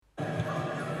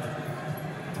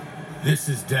This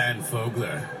is Dan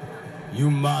Fogler.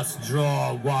 You must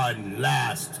draw one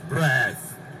last breath.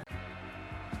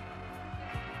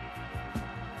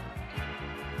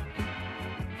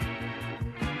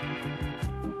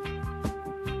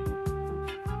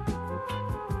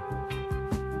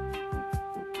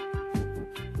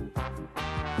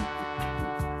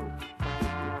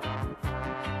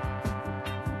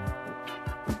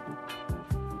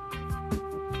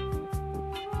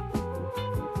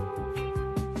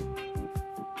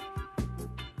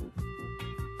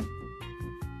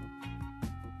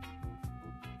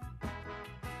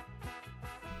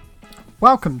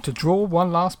 Welcome to Draw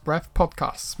One Last Breath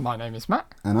podcast. My name is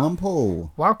Matt. And I'm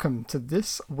Paul. Welcome to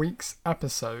this week's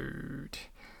episode.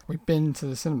 We've been to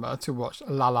the cinema to watch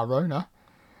La Llorona.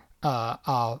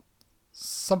 Our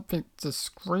something to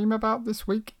scream about this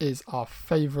week is our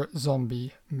favourite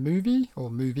zombie movie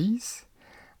or movies.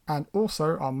 And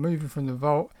also our movie from the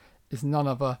vault is none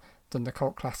other than the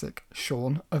cult classic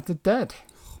Shaun of the Dead.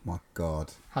 Oh my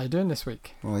God. How you doing this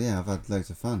week? Well, yeah, I've had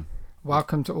loads of fun.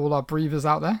 Welcome to all our breathers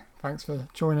out there. Thanks for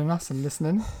joining us and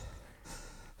listening.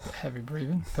 Bit heavy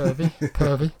breathing.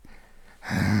 Pervy.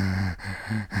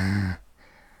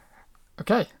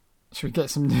 Okay, should we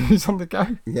get some news on the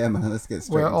go? Yeah, man, let's get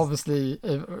straight. Well, obviously,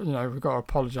 we've got to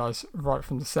apologise right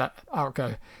from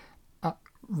the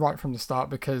right from the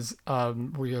start because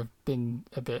we have been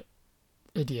a bit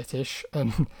idiotish.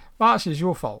 And well, actually, it's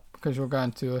your fault because you're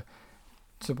going to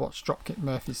watch Dropkick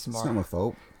Murphys tomorrow. It's not my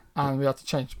fault. And we had to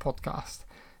change the podcast.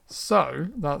 So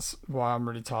that's why I'm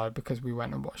really tired, because we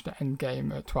went and watched the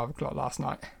Endgame at 12 o'clock last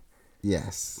night.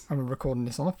 Yes. And we're recording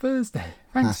this on a Thursday.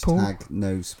 Thanks, Paul. #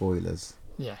 no spoilers.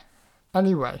 Yeah.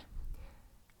 Anyway,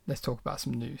 let's talk about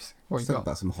some news. What Let's you talk got?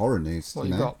 about some horror news. What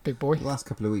you got, big boy? The last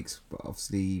couple of weeks,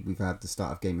 obviously, we've had the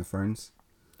start of Game of Thrones.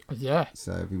 Yeah.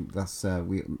 So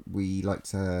we like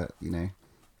to,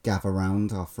 gather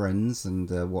around our friends and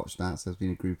watch that. So there's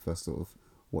been a group of us sort of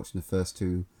watching the first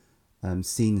two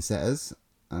scene setters.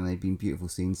 And they've been beautiful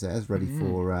scene setters, ready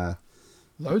for...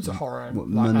 loads of horror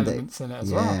elements in it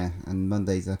as well. Yeah, and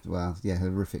Monday's,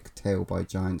 horrific Tale by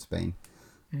Giantsbane.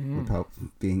 About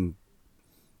being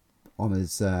on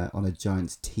a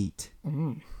giant's teat.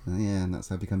 And that's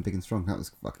how I become big and strong. That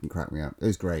was fucking cracked me up. It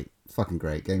was great. Fucking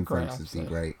great. Game of Thrones has been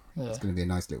great. Yeah. It's going to be a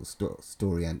nice little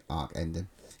story and arc ending.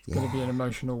 It's going to be an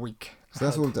emotional week. So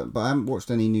that's all done. But I haven't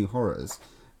watched any new horrors.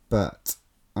 But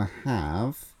I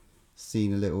have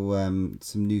seen a little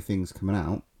some new things coming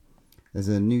out. There's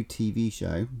a new TV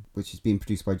show which is being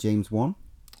produced by James Wan.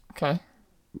 Okay.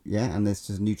 Yeah, and there's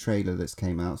just a new trailer that's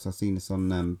came out. So I've seen this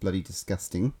on Bloody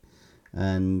Disgusting,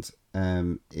 and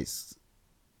it's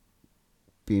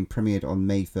being premiered on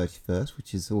May 31st,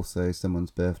 which is also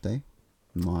someone's birthday,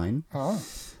 mine. Oh,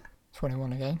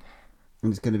 21 again.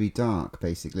 And it's going to be dark,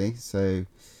 basically. So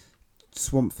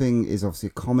Swamp Thing is obviously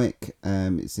a comic.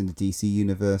 It's in the DC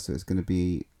universe, so it's going to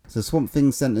be... So Swamp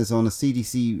Thing centres on a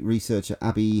CDC researcher,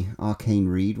 Abby Arcane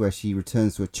Reed, where she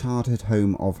returns to a childhood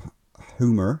home of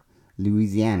Homer,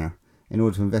 Louisiana, in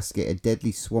order to investigate a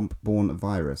deadly swamp-borne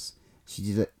virus.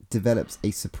 She develops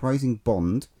a surprising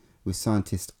bond with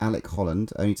scientist Alec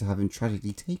Holland, only to have him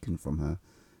tragically taken from her.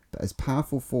 But as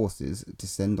powerful forces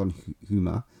descend on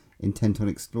Homer, intent on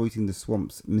exploiting the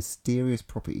swamp's mysterious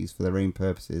properties for their own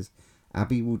purposes,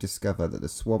 Abby will discover that the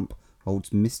swamp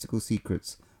holds mystical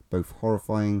secrets, both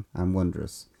horrifying and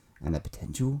wondrous, and a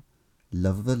potential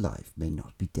love of her life may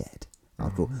not be dead.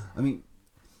 After all, I mean,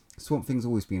 Swamp Thing's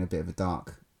always been a bit of a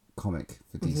dark comic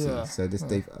for DC. Yeah, so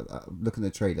they've looking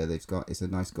at the trailer, got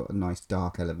a nice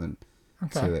dark element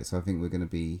to it. So I think we're going to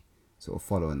be sort of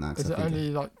following that. Is it only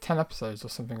like 10 episodes or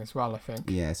something as well? I think.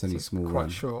 Yeah, it's only a small run.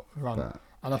 Quite short run,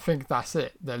 and I think that's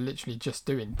it. They're literally just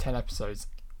doing 10 episodes,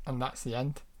 and that's the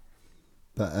end.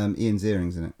 But Ian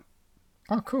Ziering's in it.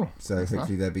 Oh, cool. So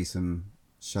hopefully there'll be some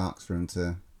sharks for him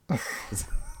to...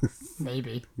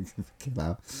 Maybe. Kill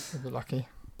out. We'll be lucky.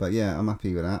 But yeah, I'm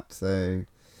happy with that. So,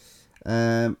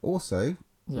 also,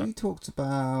 we talked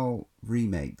about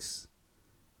remakes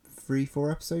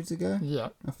 3-4 episodes ago. Yeah.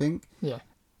 I think. Yeah.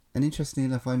 And interestingly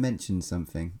enough, I mentioned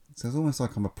something. So it's almost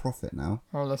like I'm a prophet now.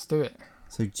 Oh, let's do it.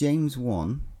 So James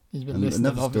Wan... He's been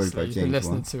listening, obviously. He's been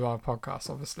listening to our podcast,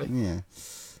 obviously. Yeah.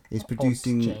 Is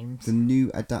producing the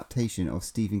new adaptation of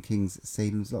Stephen King's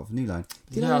Salem's Lot for New Line.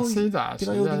 I see that. Did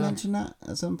I already mention that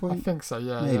at some point? I think so,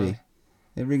 yeah. Maybe. Yeah.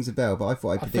 It rings a bell, but I thought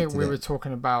I predicted it. I think we were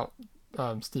talking about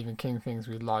Stephen King things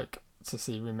we'd like to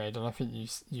see remade, and I think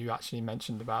you actually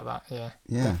mentioned about that. Yeah.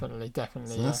 Definitely.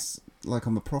 So that's like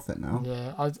I'm a prophet now.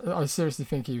 Yeah, I seriously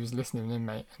think he was listening in,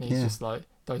 mate, and he's just like,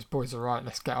 those boys are right,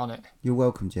 let's get on it. You're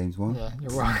welcome, James Wan. Yeah,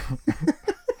 you're welcome.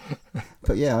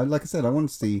 But yeah, like I said, I want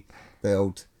to see the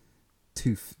old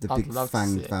I'd big love to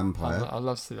fanged see it. vampire. I'd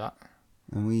love to see that.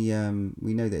 And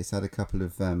we know that it's had a couple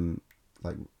of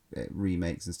like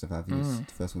remakes and stuff. I think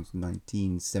the first one's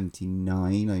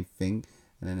 1979, I think,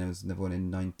 and then there was another one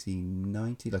in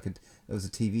 1990. There was a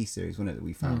TV series, wasn't it, that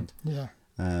we found? Yeah.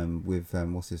 With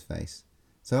what's his face.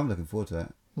 So I'm looking forward to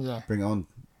it. Yeah. Bring it on.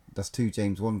 That's 2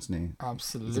 James Wands new.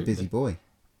 Absolutely. He's a busy boy.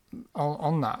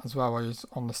 On that as well, while he's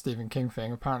on the Stephen King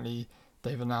thing, apparently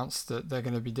they've announced that they're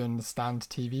going to be doing the Stand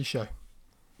TV show.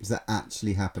 Is that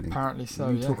actually happening? Apparently so.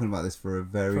 We've been talking about this for a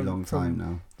very long time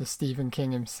now. The Stephen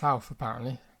King himself,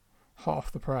 apparently, hot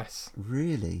off the press.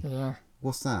 Really? Yeah.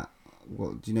 What's that?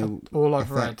 What do you know? All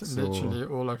I've read, literally,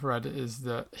 all I've read is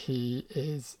that he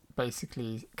is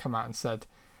basically come out and said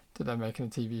that they're making a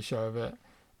TV show of it,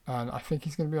 and I think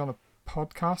he's going to be on a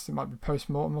podcast. It might be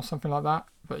Postmortem or something like that,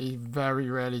 but he very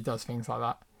rarely does things like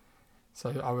that.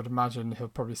 So I would imagine he'll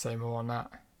probably say more on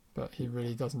that, but he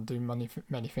really doesn't do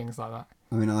many things like that.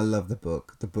 I mean, I love the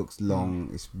book. The book's long,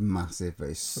 it's massive, but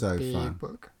it's so big fun.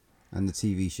 Book. And the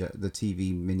TV show, the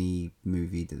TV mini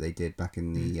movie that they did back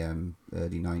in the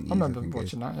early 90s. I remember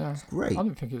watching that, yeah. It's great. I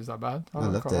didn't think it was that bad. I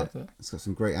loved it. Liked it. It's got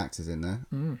some great actors in there.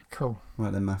 Cool.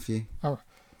 Right then, Matthew. Oh,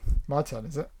 my turn,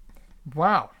 is it?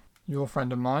 Wow. Your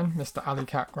friend of mine, Mr.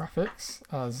 Alleycat Graphics,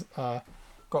 has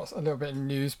got a little bit of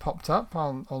news popped up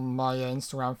on my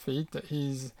Instagram feed that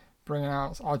he's bringing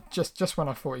out. Just when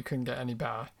I thought he couldn't get any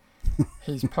better,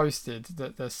 he's posted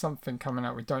that there's something coming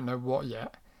out. We don't know what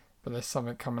yet, but there's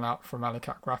something coming out from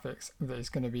Alleycat Graphics that is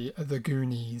going to be The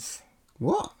Goonies.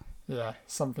 What? Yeah,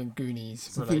 something Goonies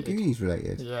something related. Goonies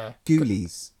related? Yeah.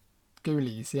 Ghoulies.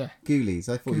 Ghoulies, yeah. Ghoulies.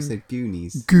 I thought you said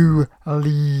Goonies.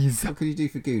 Ghoulies. What could you do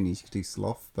for Goonies? You could do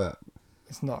Sloth, but...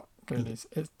 It's not Goonies.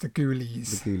 It's the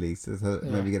Ghoulies. The Ghoulies. So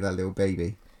maybe get that little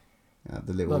baby.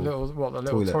 The little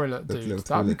toilet dude.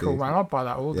 That'd be cool, man. I'd buy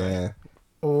that all day. Yeah.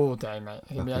 All day, mate.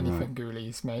 It'd be anything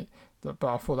Ghoulies, mate. But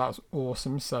I thought that was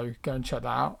awesome, so go and check that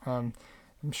out. I'm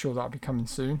sure that'll be coming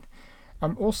soon.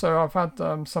 Also, I've had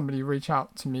somebody reach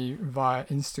out to me via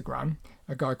Instagram,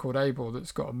 a guy called Abel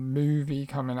that's got a movie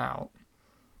coming out.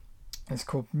 It's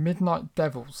called Midnight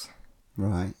Devils.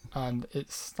 Right. And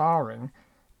it's starring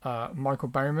Michael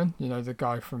Berryman, you know, the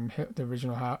guy from the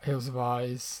original Hills of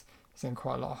Eyes. He's in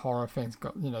quite a lot of horror things.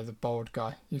 Got, you know, the bald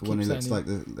guy. The one who looks like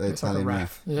the Italian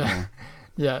ref. Yeah.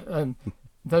 Yeah.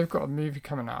 They've got a movie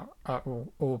coming out,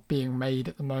 or being made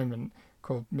at the moment,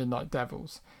 called Midnight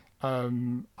Devils.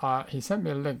 He sent me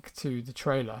a link to the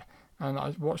trailer, and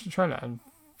I watched the trailer, and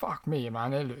fuck me,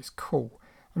 man, it looks cool.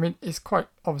 I mean, it's quite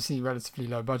obviously relatively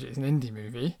low budget. It's an indie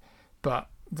movie, but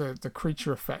the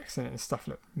creature effects in it and stuff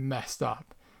look messed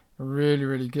up. Really,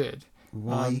 really good.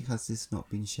 Why has this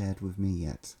not been shared with me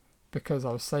yet? Because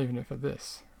I was saving it for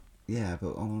this. Yeah,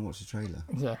 but I want to watch the trailer.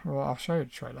 Yeah, well, I'll show you the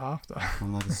trailer after.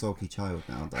 I'm like a sulky child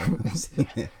now,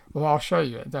 though. Well, I'll show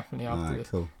you it definitely after this.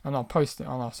 Cool. And I'll post it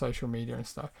on our social media and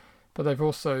stuff. But they've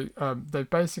also, they've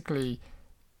basically,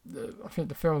 I think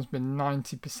the film's been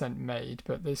 90% made,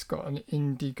 but it's got an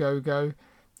Indiegogo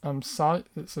site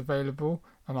that's available.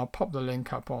 And I'll pop the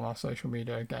link up on our social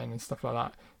media again and stuff like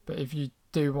that. But if you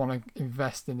do want to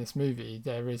invest in this movie,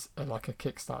 there is like a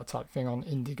Kickstarter type thing on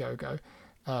Indiegogo.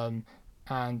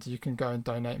 And you can go and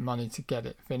donate money to get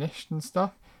it finished and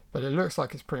stuff. But it looks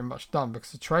like it's pretty much done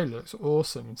because the trailer looks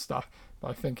awesome and stuff.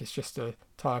 But I think it's just to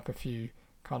tie up a few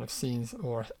kind of scenes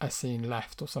or a scene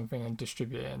left or something and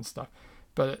distribute it and stuff.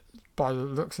 But by the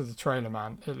looks of the trailer,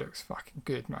 man, it looks fucking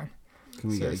good, man.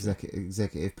 Can we get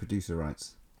executive producer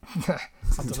rights? I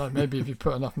don't know, maybe if you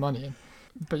put enough money in.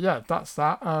 But yeah, that's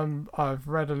that. I've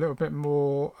read a little bit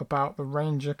more about The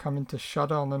Ranger coming to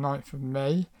Shudder on the 9th of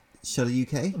May. Shudder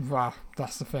UK? Wow,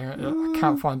 that's the thing. I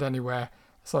can't find anywhere.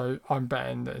 So I'm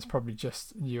betting that it's probably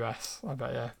just US. I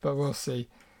bet, yeah. But we'll see.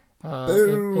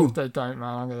 If they don't,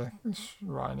 man, I'm going to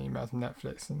write an email to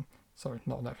Netflix and... Sorry,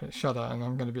 not Netflix, Shudder. And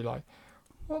I'm going to be like,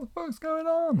 what the fuck's going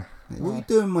on? What are you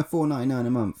doing with my $4.99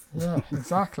 a month? Yeah,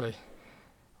 exactly.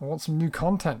 I want some new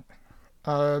content.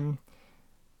 Netflix.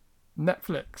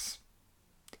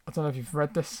 I don't know if you've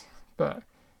read this, but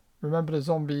remember the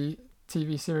zombie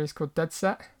TV series called Dead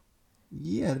Set?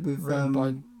 Yeah, with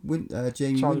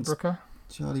Jamie Charlie Brooker.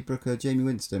 Charlie Brooker, Jamie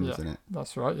Winston was in it.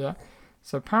 That's right, yeah.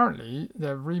 So apparently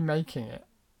they're remaking it.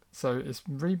 So it's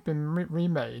been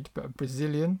remade, but a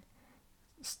Brazilian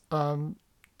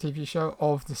TV show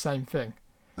of the same thing.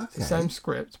 Okay. It's the same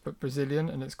script, but Brazilian,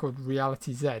 and it's called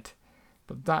Reality Z.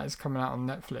 But that is coming out on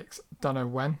Netflix. Don't know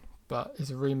when, but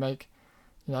it's a remake.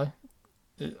 You know,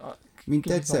 I mean,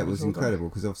 Dead Set was incredible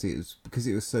because obviously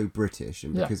it was so British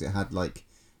and because it had like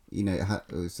you know,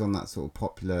 it was on that sort of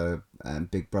popular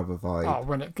Big Brother vibe. Oh,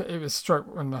 when it was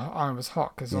stroke when the iron was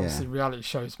hot, because obviously reality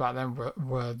shows back then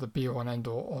were the be all and end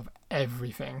all of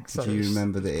everything. So do you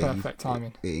remember that perfect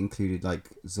timing? It included like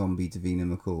zombie Davina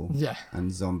McCall, Yeah,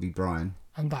 and zombie Brian,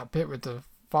 and that bit with the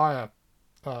fire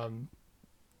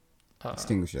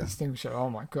extinguisher. Oh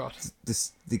my god!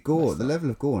 The gore, the level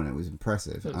of gore in it was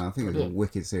impressive, and I think it was a brilliant.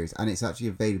 wicked series, and it's actually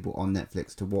available on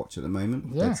Netflix to watch at the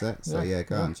moment. Yeah, That's it. So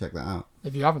go out and check that out.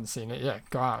 If you haven't seen it,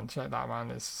 go out and check that,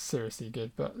 man. It's seriously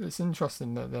good. But it's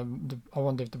interesting that I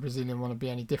wonder if the Brazilian want to be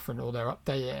any different, or they're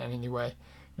update it in any way,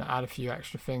 add a few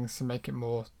extra things to make it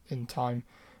more in time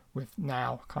with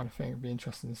now kind of thing. It'd be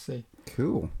interesting to see.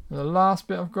 Cool. And the last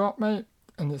bit I've got, mate,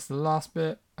 and it's the last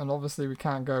bit, and obviously we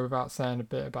can't go without saying a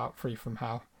bit about Free From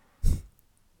Hell.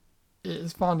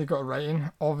 It's finally got a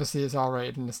rating. Obviously, it's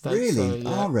R-rated in the States. Really? So,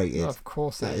 R-rated? Of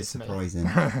course it is. That is surprising.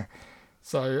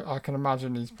 So I can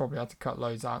imagine he's probably had to cut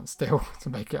loads out still to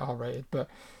make it R-rated. But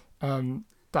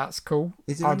that's cool.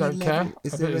 I don't care.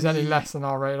 If it was any less than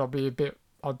R-rated, I'd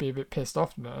be a bit pissed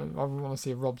off. No, I wouldn't want to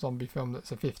see a Rob Zombie film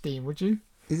that's a 15, would you?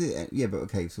 Is it? Yeah, but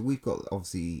okay. So we've got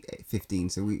obviously 15.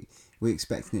 So we're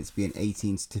expecting it to be an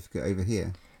 18 certificate over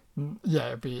here. Yeah,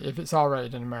 it'd be, if it's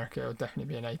R-rated in America, it'll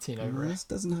definitely be an 18 over here. This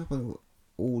doesn't happen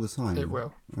all the time. It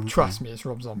will. Okay. Trust me, it's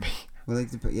Rob Zombie. Well,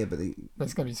 but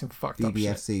there's going to be some fucked up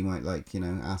shit. BBFC might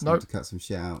ask them to cut some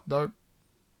shit out. Nope.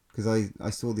 Because I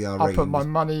saw the R-rating. I'll put my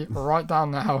money right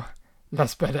down now.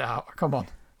 Let's bet it out. Come on.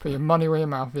 Put your money where your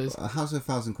mouth is. House of a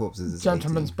Thousand Corpses is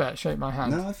Gentleman's 18. bet. Shake my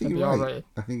hand. No, I think you're right. R-rated.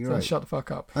 I think you're So right. shut the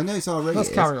fuck up. I know it's R-rated. Let's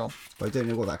carry on. But I don't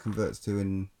know what that converts to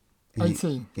in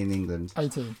 18. In England.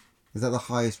 18. Is that the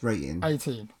highest rating?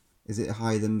 18. Is it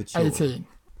higher than mature? 18.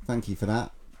 Thank you for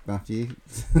that, Matthew.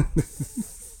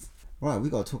 Right, we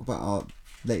got to talk about our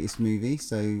latest movie.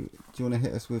 So, do you want to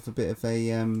hit us with a bit of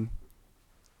a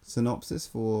synopsis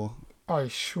for I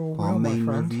sure our will, my main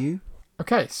friend. review?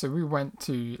 Okay, so we went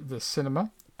to the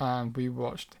cinema and we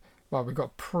watched, we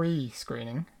got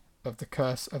pre-screening of The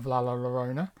Curse of La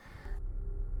Llorona.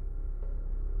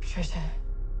 Trisha,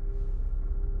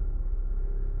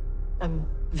 I'm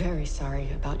very sorry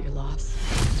about your loss.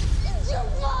 It's your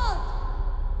fault!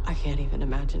 I can't even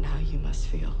imagine how you must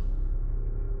feel.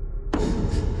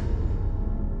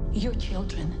 Your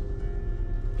children,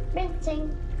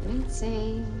 Rinsing,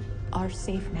 are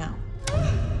safe now.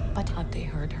 But have they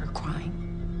heard her crying?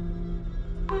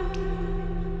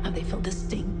 Have they felt the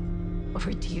sting of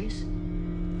her tears?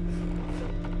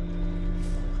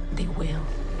 They will.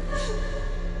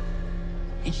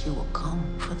 And she will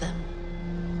come for them.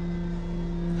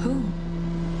 Who?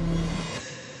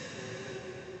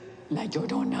 La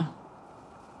Llorona.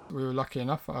 We were lucky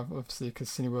enough, obviously, because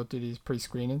Cineworld do these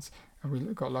pre-screenings, and we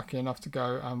got lucky enough to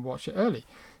go and watch it early.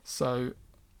 So,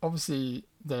 obviously,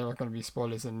 there are going to be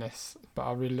spoilers in this, but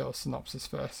I'll read a little synopsis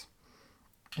first.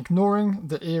 Ignoring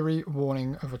the eerie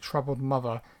warning of a troubled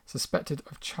mother suspected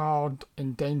of child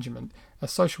endangerment, a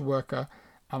social worker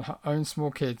and her own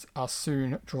small kids are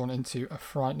soon drawn into a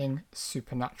frightening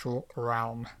supernatural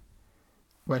realm.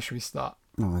 Where should we start?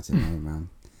 Oh, I don't know, man.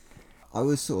 I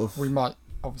was sort of... We might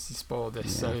obviously spoil this,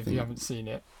 Yeah, so I if think- you haven't seen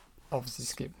it, obviously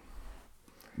skip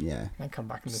Yeah. and come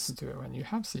back and listen to it when you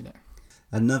have seen it.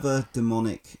 Another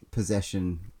demonic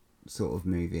possession sort of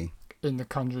movie In the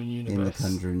Conjuring universe. in the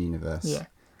Conjuring universe. Yeah.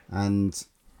 And,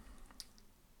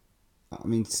 I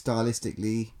mean,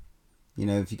 stylistically,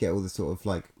 if you get all the sort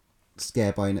of,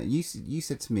 scare by... You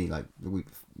said to me,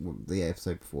 the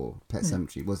episode before, Pet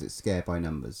Sematary, was it scare by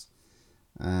numbers?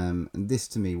 And this,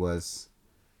 to me, was...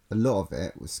 A lot of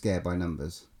it was scare by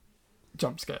numbers.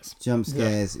 Jump scares. Jump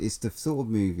scares. It's the sort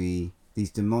of movie...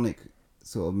 These demonic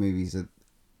sort of movies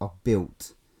are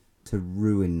built to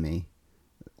ruin me,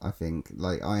 I think.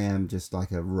 I am just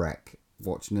like a wreck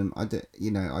watching them. I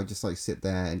just sit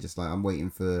there and just I'm waiting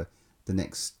for the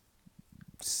next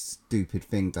stupid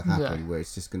thing to happen where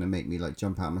it's just going to make me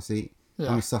jump out of my seat.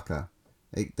 Yeah. I'm a sucker.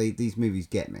 These movies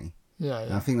get me. Yeah,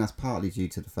 And I think that's partly due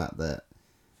to the fact that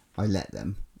I let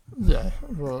them. Yeah,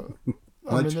 well...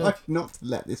 I try not to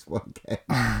let this one get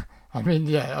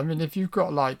me. If you've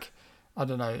got I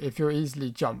don't know, if you're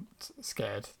easily jumped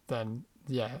scared, then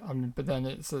but then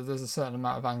there's a certain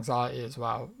amount of anxiety as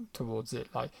well towards it,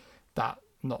 that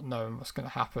not knowing what's going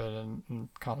to happen and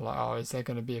kind of is there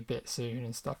going to be a bit soon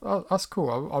and stuff. Oh, that's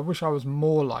cool. I wish I was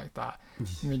more like that.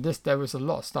 There was a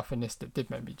lot of stuff in this that did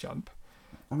make me jump.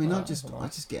 I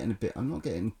just getting a bit. I'm not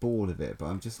getting bored of it, but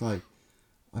I'm just I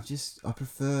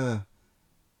prefer.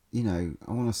 I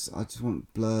just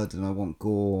want blood and I want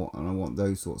gore and I want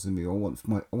those sorts of movies.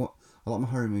 I like my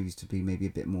horror movies to be maybe a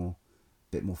bit more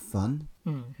bit more fun.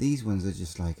 These ones are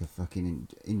just like a fucking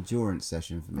endurance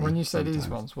session for me. When you say these sometimes.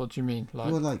 ones, what do you mean?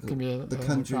 Like, Well, like give me the an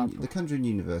Conjuring, example. the Conjuring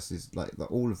universe is like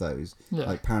all of those, Yeah.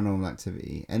 like Paranormal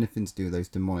Activity, anything to do with those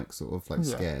demonic sort of like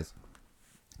Yeah. scares.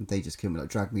 They just kill me, like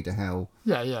Drag Me to Hell.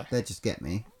 Yeah. They just get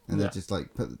me, and Yeah. they're just like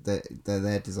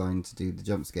they're designed to do the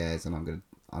jump scares, and I'm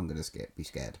gonna be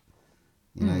scared.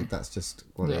 You know, that's just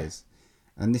what it Yeah. is.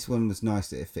 And this one was nice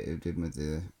that it fitted in with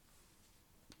the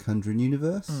Conjuring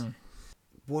universe.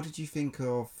 What did you think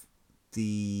of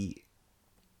the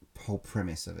whole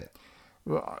premise of it?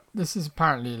 Well, this is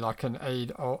apparently like an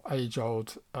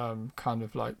age-old kind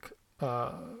of like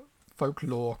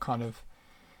folklore kind of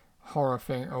horror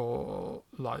thing, or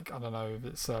like, I don't know if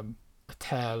it's a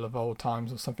tale of old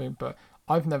times or something, but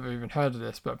I've never even heard of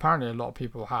this, but apparently a lot of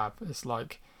people have. It's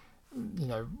like,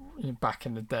 back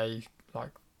in the day,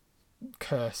 like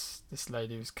this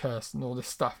lady was cursed and all this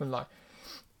stuff, and like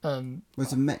Well,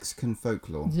 it's a Mexican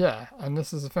folklore. yeah, and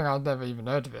this is the thing, I'd never even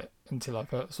heard of it until I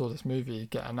saw this movie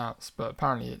get announced, but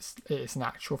apparently it's an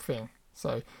actual thing.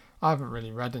 So I haven't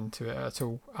really read into it at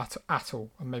all,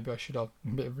 and maybe I should have a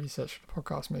bit of research for the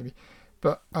podcast maybe.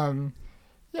 But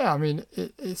yeah, I mean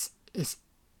it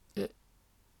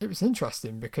was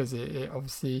interesting because it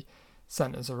obviously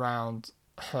centers around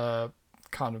her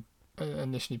kind of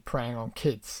initially preying on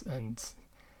kids and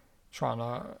trying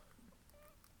to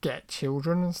get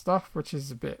children and stuff, which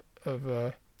is a bit of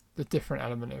the different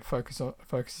element. It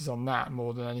focuses on that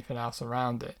more than anything else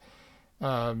around it.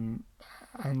 And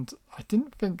I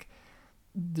didn't think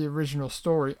the original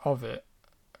story of it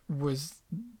was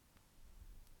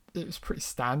pretty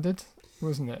standard,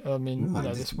 wasn't it? I mean,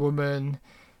 Right. this woman,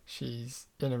 she's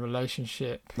in a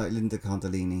relationship, Like Linda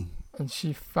Cardellini. and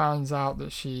she finds out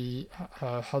that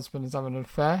her husband is having an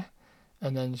affair,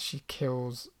 and then she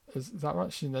kills. Is that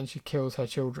right? She kills her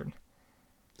children.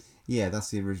 Yeah, that's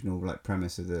the original like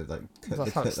premise of the like.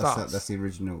 That's how it starts. That's the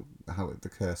original how the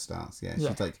curse starts. Yeah, Yeah.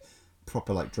 she's like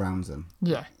proper like drowns them.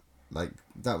 Yeah, Like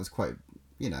that was quite,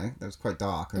 that was quite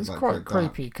dark. it's like, quite dark.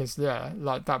 creepy because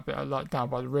like that bit, like down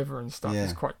by the river and stuff,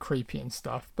 is Yeah. quite creepy and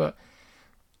stuff. But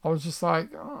I was just like,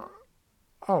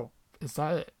 oh, is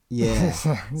that it? Yeah.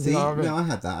 You See, know what I mean? no, I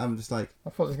had that. I'm just like, I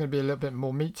thought there was going to be a little bit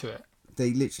more meat to it.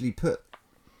 they literally put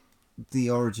the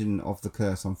origin of the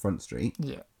curse on Front Street.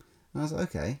 Yeah, And I was like,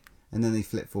 okay. And then they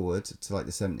flip forward to like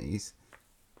the 70s.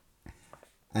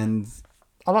 And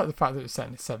I like the fact that it was set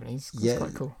in the 70s. It's yeah,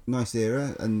 quite cool. nice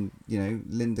era. And,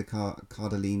 Linda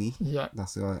Cardellini. Yeah,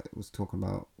 That's who I was talking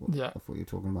about. Yeah. I thought you were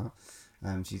talking about.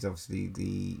 She's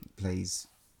obviously plays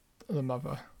the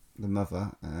mother, the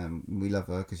mother. We love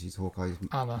her because she's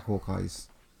Anna, Hawkeye's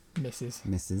Mrs.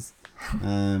 missus.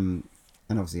 And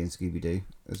obviously in Scooby-Doo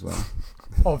as well.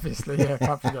 Obviously, yeah,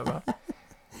 can't forget that.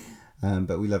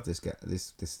 But we love this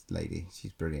lady.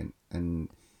 She's brilliant.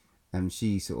 And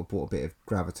she sort of brought a bit of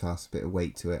gravitas, a bit of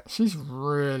weight to it. She's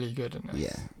really good in this.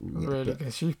 Yeah. Really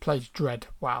good. She plays Dread.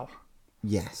 Wow.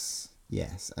 Yes.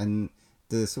 And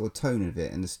the sort of tone of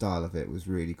it and the style of it was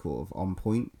really sort of on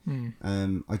point.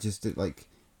 I just did like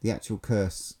the actual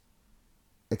curse,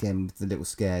 again, with the little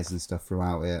scares and stuff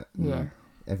throughout it. Yeah.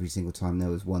 Every single time there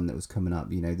was one that was coming up,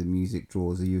 the music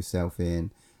draws yourself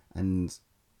in, and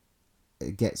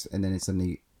it gets, and then it's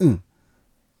suddenly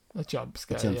A jump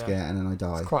scare. scare, and then I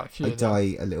die. There's quite a few I of them.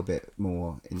 die a little bit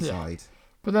more inside.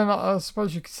 But then I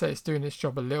suppose you could say it's doing its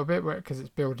job a little bit, because it's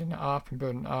building it up,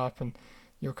 and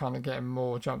you're kind of getting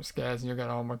more jump scares, and you're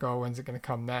going, oh my god, when's it going to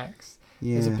come next?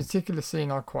 Yeah. There's a particular scene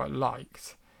I quite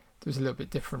liked that was a little bit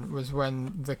different, was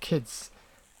when the kids,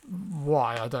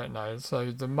 why, I don't know, so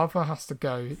the mother has to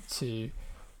go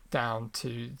down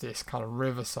to this kind of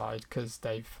riverside because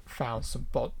they've found some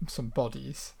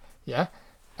bodies, yeah,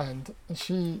 and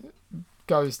she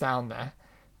goes down there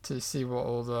to see what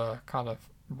all the kind of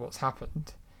what's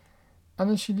happened,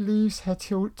 and then she leaves her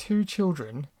two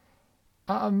children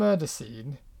at a murder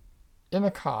scene in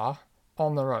a car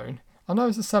on their own. I know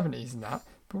it's the 70s and that,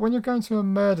 but when you're going to a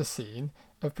murder scene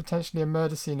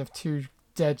of two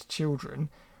dead children,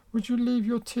 would you leave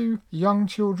your two young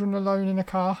children alone in a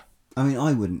car? I mean,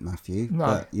 I wouldn't, Matthew. No,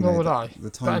 but, nor would I. The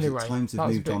But times, anyway, times that have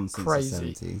was a moved bit on since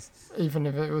crazy. the 70s. Even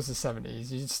if it was the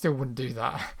 70s, you still wouldn't do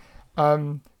that.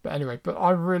 But anyway,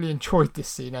 I really enjoyed this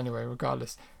scene anyway,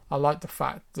 regardless. I like the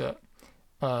fact that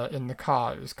in the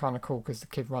car it was kind of cool because the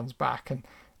kid runs back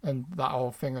and that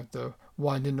whole thing of the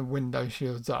winding the window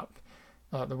shields up,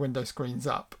 the window screens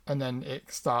up, and then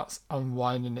it starts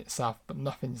unwinding itself, but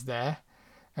nothing's there.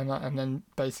 And then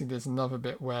basically there's another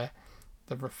bit where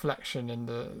the reflection in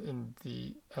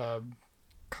the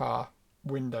car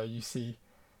window, you see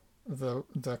the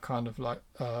kind of like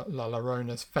La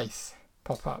Llorona's face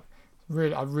pop up.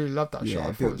 I really loved that shot.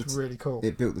 I thought it was really cool.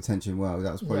 It built the tension well.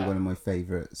 That was probably Yeah. one of my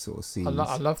favourite sort of scenes.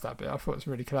 I love that bit. I thought it was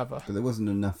really clever. But there wasn't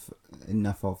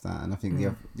enough of that, and I think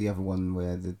the other one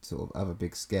where the sort of other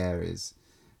big scare is,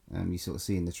 you sort of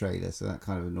see in the trailer, so that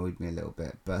kind of annoyed me a little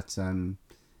bit. But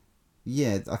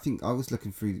yeah, I think I was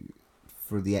looking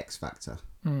for the X Factor,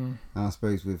 and I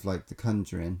suppose with like The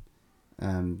Conjuring,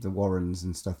 the Warrens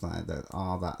and stuff like that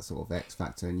are that sort of X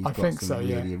Factor, and you've got some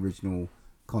really original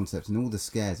concepts, and all the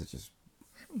scares are just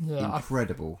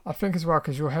incredible. I think as well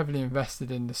because you're heavily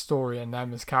invested in the story and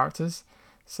them as characters,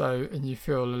 and you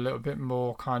feel a little bit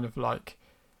more kind of like,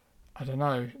 I don't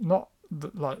know, not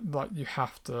like you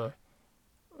have to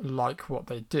like what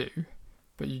they do,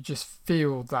 but you just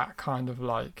feel that kind of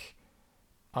like,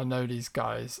 I know these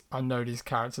guys, I know these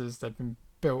characters, they've been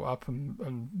built up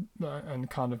and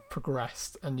kind of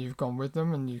progressed, and you've gone with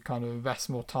them and you kind of invest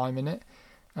more time in it.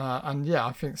 And yeah,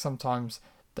 I think sometimes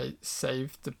they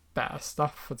save the better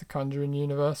stuff for the Conjuring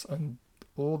universe, and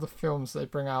all the films they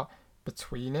bring out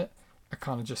between it are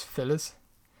kind of just fillers.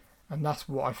 And that's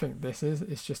what I think this is.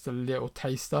 It's just a little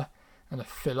taster and a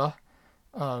filler.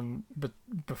 But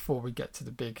before we get to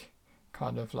the big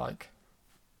kind of like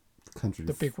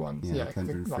the big ones,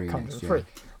 Conjuring 3, Conjuring 3,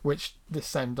 which this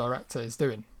same director is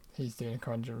doing. He's doing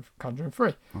Conjuring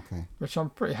 3, okay, which I'm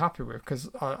pretty happy with, because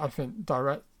I think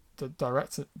the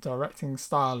directing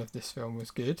style of this film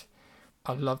was good.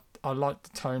 I liked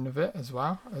the tone of it as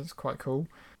well. It was quite cool.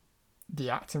 The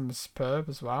acting was superb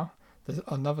as well. There's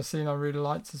another scene I really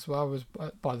liked as well was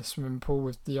by the swimming pool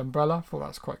with the umbrella. I thought that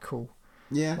was quite cool.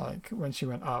 Yeah. Like when she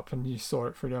went up and you saw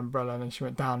it through the umbrella, and then she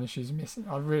went down and she was missing.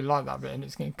 I really liked that bit, and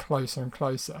it's getting closer and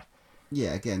closer.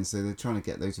 Yeah, again, so they're trying to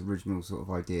get those original sort of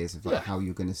ideas of like how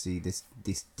you're going to see this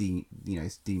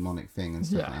demonic thing and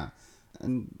stuff like that.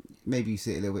 And maybe you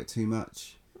see it a little bit too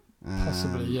much.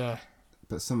 Possibly, yeah.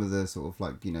 But some of the sort of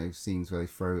like, scenes where they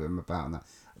throw them about and that.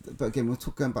 But again,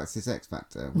 going back to this X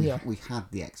Factor. We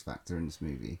had the X Factor in this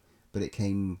movie, but it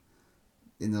came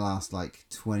in the last like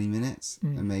 20 minutes,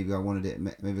 and maybe I wanted it.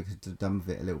 Maybe I could have done with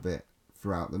it a little bit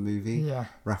throughout the movie. Yeah.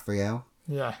 Raphael.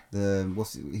 Yeah.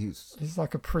 He's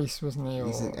like a priest, wasn't he?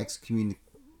 He's an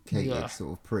excommunicated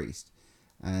sort of priest,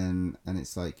 and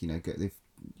it's like the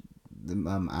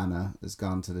mum Anna has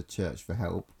gone to the church for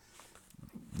help.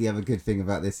 The other good thing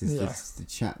about this is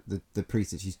the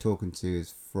priest that she's talking to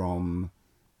is from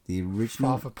the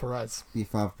original Father Perez. Yeah,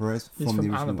 Father Perez He's from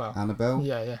the original Annabelle.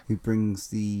 Yeah. Who brings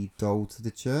the doll to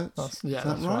the church? That's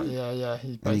right. Yeah.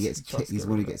 He's the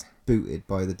one who gets booted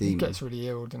by the demon. He gets really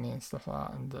ill, doesn't he, and stuff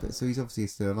like that. And so he's obviously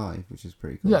still alive, which is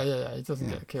pretty cool. Yeah. He doesn't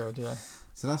get killed. Yeah.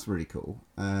 So that's really cool.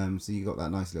 So you got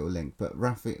that nice little link. But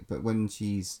when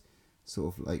she's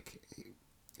sort of like,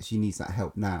 she needs that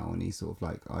help now, and he's sort of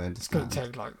like, I understand. It's going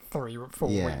to take like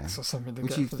 3-4 weeks or something to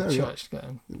get for the church to get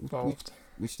involved.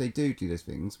 Which they do those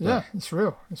things. But yeah, it's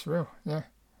real. Yeah.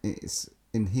 It's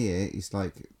in here. It's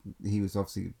like he was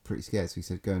obviously pretty scared, so he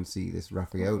said, "Go and see this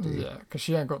Raphael dude." Yeah, because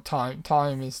she ain't got time.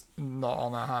 Time is not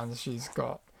on her hands. She's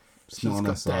got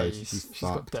days. She's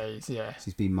got days. Yeah.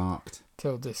 She's been marked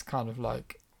till this kind of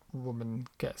like woman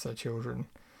gets her children.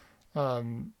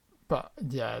 But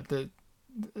yeah,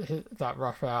 that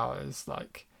Raphael is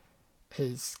like,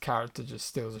 his character just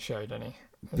steals the show, doesn't he?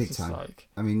 It's big time. Like,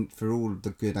 I mean, for all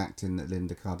the good acting that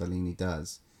Linda Cardellini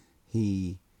does,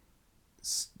 he,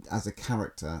 as a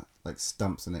character, like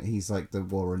stumps on it. He's like the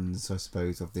Warrens, I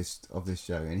suppose, of this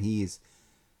show, and he is.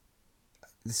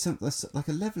 There's like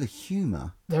a level of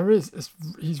humour. There is.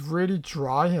 He's really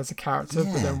dry as a character,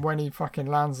 but then when he fucking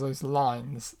lands those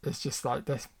lines, it's just like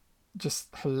they're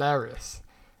just hilarious,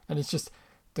 and it's just.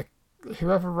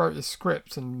 Whoever wrote the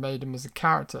script and made him as a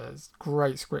character is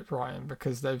great script writing,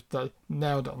 because they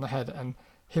nailed it on the head, and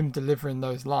him delivering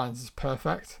those lines is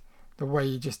perfect. The way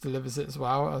he just delivers it as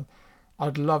well. And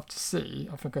I'd love to see,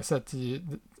 I think I said to you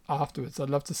afterwards,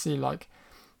 I'd love to see like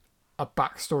a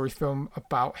backstory film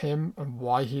about him and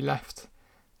why he left.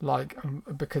 Like,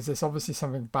 because there's obviously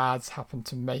something bad's happened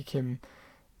to make him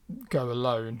go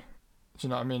alone. Do you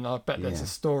know what I mean? I bet there's a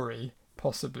story.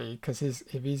 Possibly, because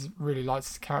if he's really likes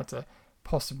his character,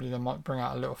 possibly they might bring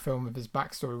out a little film of his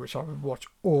backstory, which I would watch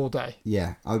all day.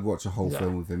 Yeah, I'd watch a whole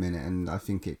film with him in it, and I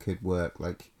think it could work.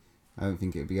 Like, I don't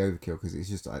think it would be overkill, because it's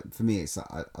just, for me, it's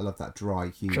I love that dry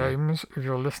humour. James, if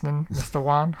you're listening, Mr.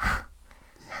 Wan.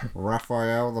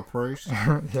 Raphael the priest,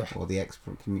 or the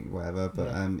ex-community, whatever.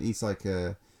 But he's like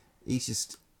he's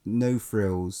just no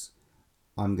frills.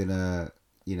 I'm gonna,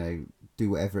 do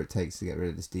whatever it takes to get rid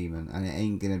of this demon, and it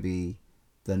ain't gonna be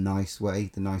the nice way,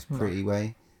 the nice pretty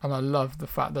way. And I love the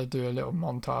fact they do a little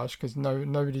montage, because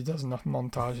nobody does enough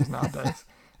montages nowadays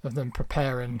of them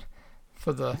preparing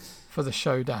for the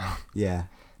showdown. Yeah,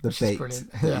 the Which is bait. brilliant.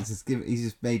 Yeah. He's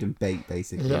just made him bait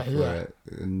basically Yeah, for yeah. it,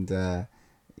 and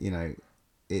you know,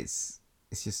 it's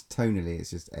just tonally,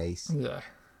 it's just ace. Yeah.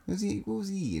 What was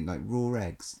he eating? Like raw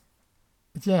eggs?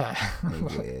 Yeah.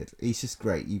 Like, weird. He's just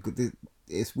great.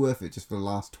 It's worth it just for the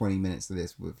last 20 minutes of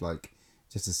this with like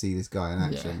just to see this guy in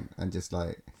action and just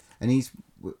like, and he's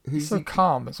so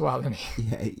calm as well, isn't he?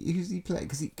 Yeah, who's he play?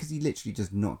 Because he literally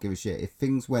does not give a shit. If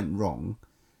things went wrong,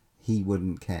 he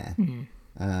wouldn't care.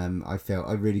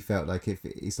 I really felt like if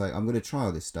it's like, I'm going to try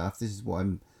all this stuff. This is what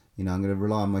I'm going to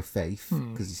rely on my faith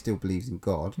because he still believes in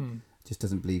God, just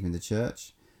doesn't believe in the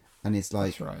church. And it's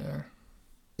like, That's right, yeah.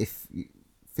 if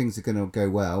things are going to go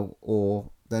well or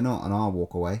they're not, and I'll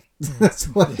walk away. That's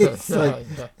why it's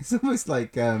it's almost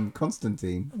like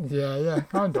Constantine. Yeah,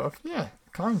 kind of. Yeah,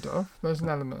 kind of. There's an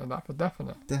element of that for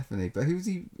definite. Definitely. But who's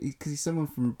he? Because he's someone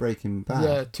from Breaking Bad.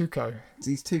 Yeah, Tuco.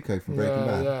 He's Tuco from Breaking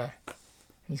Bad. Yeah.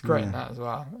 He's great in that as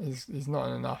well. He's not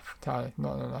in enough. Not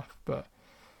in enough. But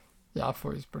yeah, I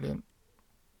thought he was brilliant.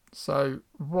 So,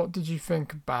 what did you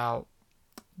think about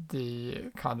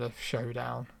the kind of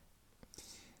showdown?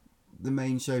 The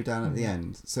main showdown at the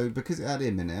end. So because it had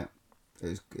him in it, it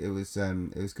was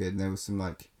good, and there was some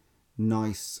like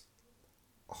nice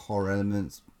horror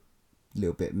elements, a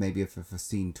little bit maybe of a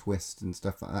scene twist and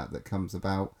stuff like that comes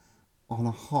about. On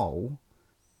a whole,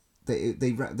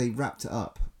 they wrapped it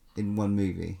up in one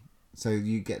movie, so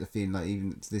you get the feeling like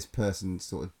even this person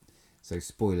sort of, so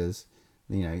spoilers,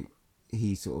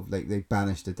 he sort of like they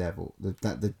banished the devil,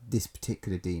 this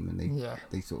particular demon.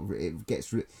 They sort of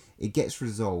it gets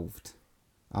resolved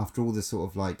after all the sort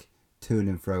of like to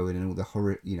and fro and all the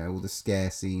horror, all the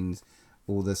scare scenes,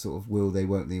 all the sort of will they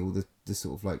won't they, all the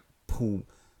sort of like pull,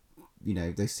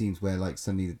 those scenes where like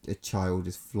suddenly a child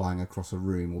is flying across a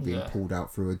room or being pulled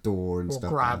out through a door and or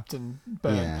stuff. Grabbed and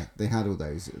burned. Yeah, they had all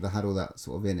those. They had all that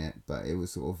sort of in it, but it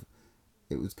was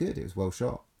good. It was well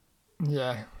shot.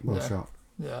 Yeah. Well shot.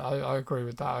 Yeah, I agree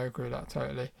with that. I agree with that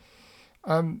totally.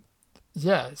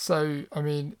 Yeah, so, I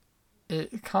mean,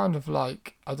 it kind of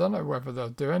like, I don't know whether they'll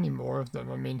do any more of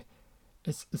them. I mean,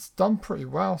 it's done pretty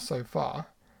well so far.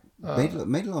 Made a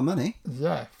lot of money.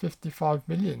 Yeah, 55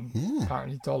 million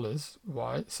apparently dollars,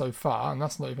 right, so far, and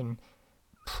that's not even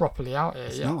properly out here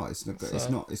yet. It's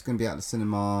not. It's going to be out of the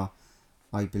cinema,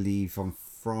 I believe, on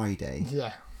Friday.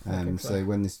 Yeah. So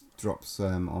when this drops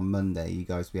on Monday, you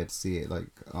guys will be able to see it like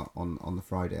on the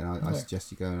Friday, and I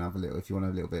suggest you go and have a little, if you want to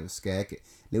have a little bit of a scare, get a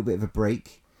little bit of a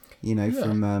break,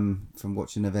 from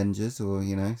watching Avengers or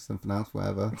something else,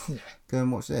 whatever. Yeah. Go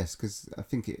and watch this because I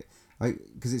think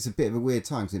because it's a bit of a weird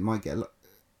time, because it might get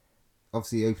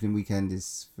obviously opening weekend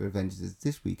is for Avengers is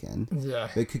this weekend. Yeah.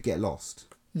 But it could get lost.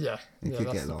 Yeah. It could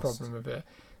that's get the lost. problem with it.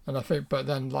 And I think, but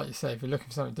then, like you say, if you're looking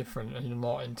for something different and you're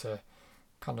not into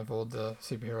kind of all the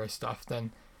superhero stuff,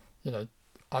 then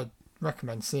I'd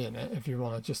recommend seeing it if you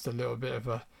want just a little bit of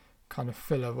a kind of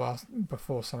filler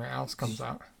before something else comes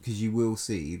out. Because you will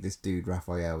see this dude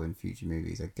Raphael in future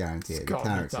movies, I guarantee it. The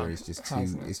character is just too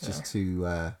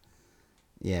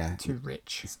too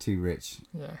rich. It's too rich.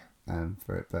 Yeah.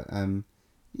 For it, but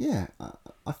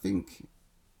I think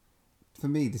for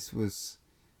me this was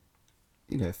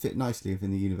fit nicely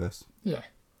within the universe. Yeah,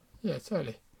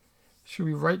 totally. Should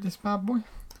we rate this bad boy?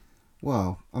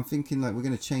 Well, I'm thinking like we're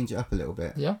going to change it up a little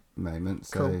bit. Yeah. At the moment,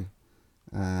 so cool.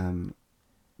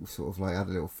 We sort of like add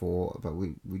a little 4, but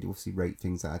we obviously rate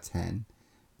things out of 10.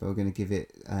 But we're going to give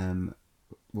it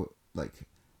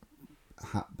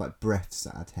breaths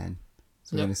out of 10.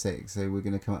 So we're going to say, we're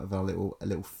going to come up with a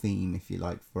little theme, if you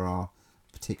like, for our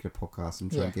particular podcast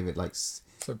and try and give it like.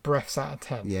 So breaths out of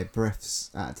 10. Yeah, breaths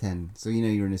out of 10. So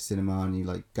you're in a cinema and you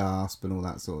like gasp and all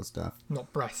that sort of stuff.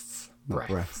 Not breasts. Not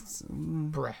breasts.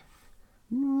 Breath.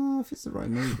 If it's the right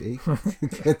movie,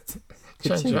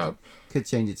 could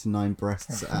change it to 9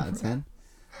 breasts out of 10.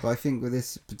 But I think with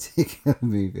this particular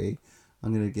movie,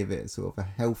 I'm going to give it sort of a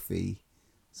healthy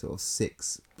sort of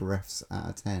 6 breaths out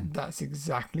of 10. That's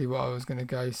exactly what I was going to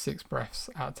go, 6 breaths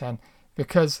out of 10,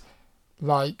 because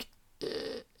like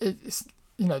it's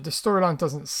the storyline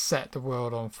doesn't set the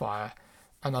world on fire,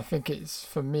 and I think it's,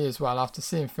 for me as well, after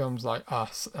seeing films like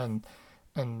Us and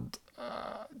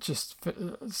just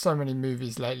so many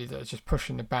movies lately that are just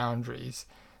pushing the boundaries,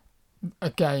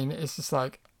 again it's just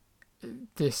like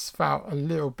this felt a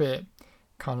little bit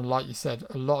kind of like you said,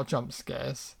 a lot of jump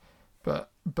scares, but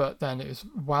then it was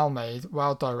well made,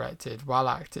 well directed, well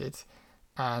acted,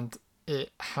 and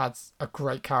it had a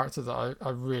great character that I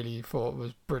really thought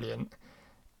was brilliant.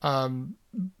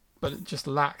 But it just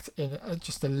lacked in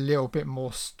just a little bit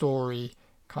more story,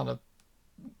 kind of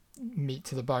meat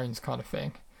to the bones kind of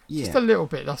thing. Just a little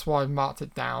bit. That's why I marked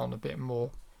it down a bit more.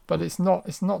 But it's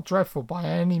not dreadful by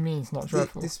any means. Not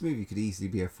dreadful. This movie could easily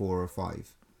be a 4 or a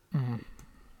 5.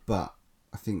 But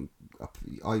I think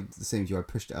the same as you. I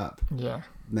pushed it up. Yeah.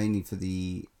 Mainly for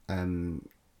the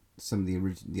some of the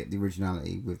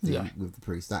originality with the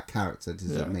priest. That character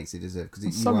makes it deserve,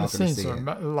 because some of the scenes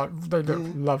are they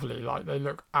look lovely. Like, they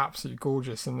look absolutely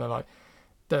gorgeous, and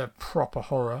they're proper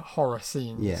horror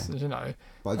scenes. Yeah. You know.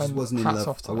 But I just wasn't in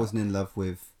love. I wasn't in love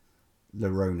with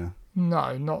Llorona.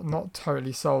 No, not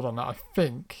totally sold on that. I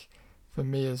think for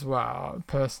me as well,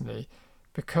 personally,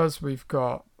 because we've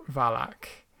got Valak,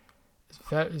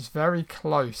 it's very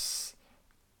close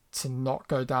to not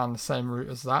go down the same route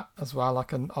as that as well.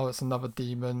 Like, it's another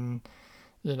demon,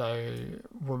 you know,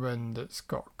 woman that's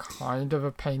got kind of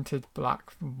a painted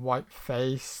black white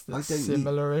face that's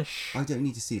similar-ish. I don't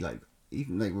need to see, like,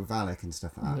 even like with Valak and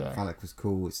stuff like that. Yeah. Valak was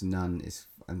cool. It's a nun.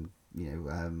 And you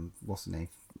know, what's the name?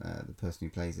 The person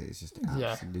who plays it is just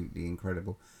absolutely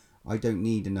incredible. I don't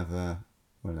need another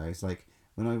one of those. Like,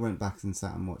 when I went back and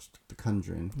sat and watched The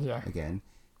Conjuring again,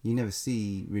 you never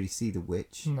really see the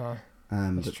witch. No,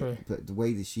 that's true. But the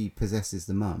way that she possesses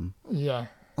the mum. Yeah.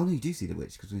 Oh no, you do see the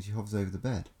witch, because when she hovers over the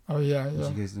bed. Oh yeah.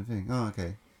 She goes in the thing. Oh,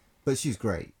 okay. But she was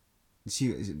great.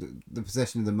 The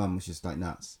possession of the mum was just like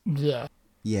nuts. Yeah.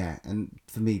 Yeah, and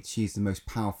for me, she's the most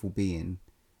powerful being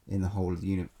in the whole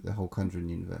Conjuring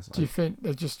universe. Do you think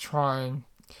they're just trying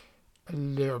a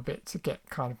little bit to get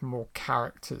kind of more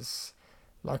characters?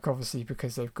 Like, obviously,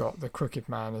 because they've got the Crooked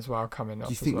Man as well coming up.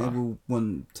 Do you think there will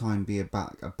one time be a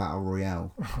battle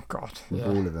royale? Oh God, with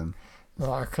all of them.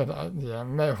 Well, I could,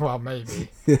 maybe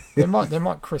they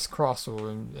might crisscross, or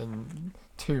and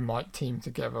two might team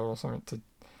together or something.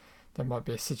 There might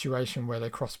be a situation where they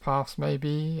cross paths.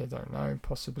 Maybe, I don't know.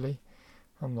 Possibly,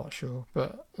 I'm not sure.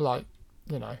 But, like,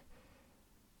 you know,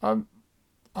 I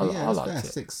liked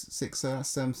it.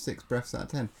 Six breaths out of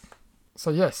 10.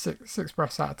 So yeah, six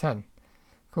breaths out of 10.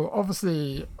 Cool.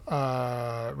 Obviously,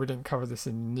 we didn't cover this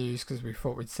in the news because we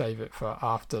thought we'd save it for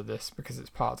after this, because it's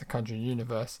part of the Conjuring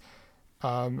universe.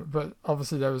 But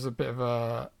obviously there was a bit of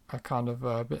a kind of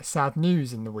a bit of sad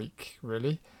news in the week,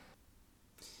 really.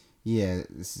 Yeah,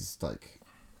 this is like,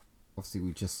 obviously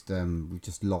we just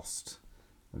lost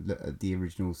the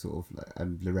original sort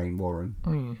of Lorraine Warren.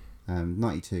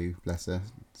 92, bless her.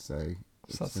 So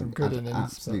that's some good innings.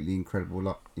 Absolutely incredible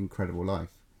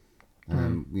life. You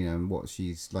know, and what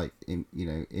she's like,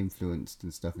 influenced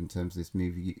and stuff in terms of this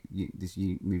movie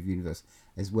universe,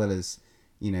 as well as,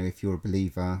 you know, if you're a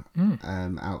believer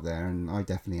out there, and I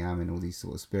definitely am in all these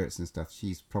sort of spirits and stuff,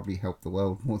 she's probably helped the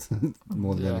world more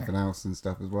than anything else and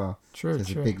stuff as well. True, so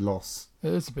it's a big loss.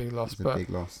 It is a big loss.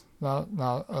 Now,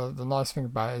 the nice thing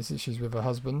about it is that she's with her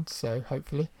husband, so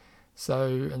hopefully,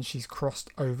 and she's crossed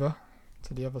over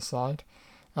to the other side.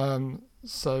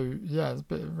 So yeah, it's a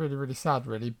bit really, really sad,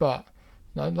 really. But,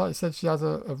 you know, like I said, she has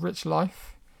a rich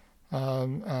life.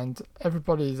 And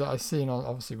everybody that I've seen on,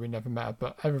 obviously we never met her,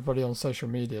 but everybody on social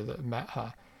media that met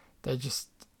her, they just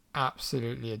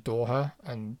absolutely adore her,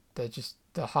 and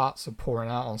their hearts are pouring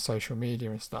out on social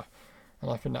media and stuff.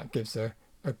 And I think that gives her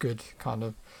a good kind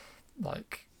of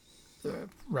like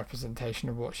representation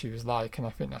of what she was like, and I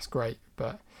think that's great.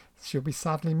 But she'll be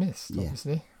sadly missed,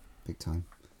 obviously. Big time.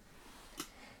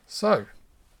 So,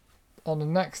 on the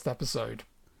next episode,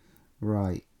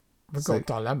 right. We've got a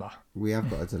dilemma. We have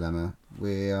got a dilemma.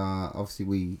 We are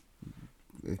we've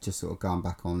just sort of gone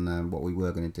back on what we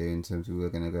were going to do, in terms of we were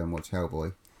going to go and watch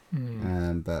Hellboy,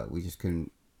 but we just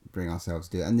couldn't bring ourselves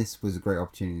to do it. And this was a great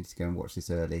opportunity to go and watch this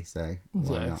early. So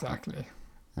why not? Exactly.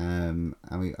 And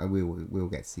we'll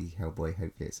get to see Hellboy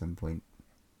hopefully at some point.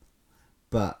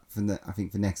 But I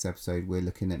think for next episode we're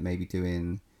looking at maybe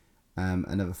doing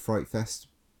another Fright Fest.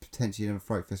 Potentially another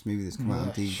Fright Fest movie that's come out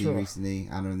on DVD recently.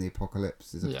 Anna and the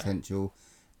Apocalypse is a potential.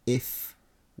 If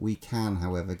we can,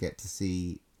 however, get to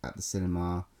see at the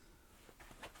cinema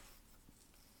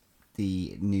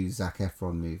the new Zac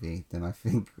Efron movie, then I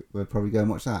think we'll probably go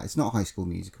and watch that. It's not a High School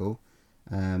Musical.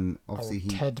 Obviously,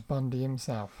 Ted Bundy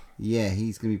himself. Yeah,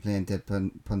 he's going to be playing Ted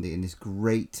Bundy in this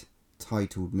great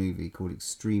titled movie called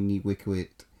Extremely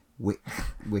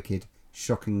Wicked,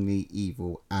 Shockingly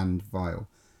Evil and Vile.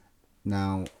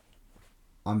 Now,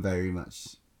 I'm very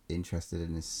much interested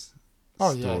in this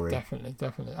story. Oh yeah, definitely.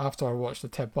 After I watched the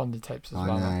Ted Bundy tapes as well.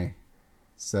 I know.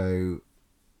 So,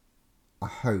 I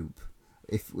hope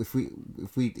if we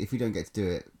don't get to do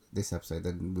it this episode,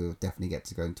 then we'll definitely get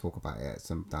to go and talk about it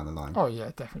some down the line. Oh yeah,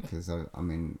 definitely. Because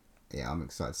I'm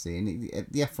excited to see. And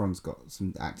the Efron's got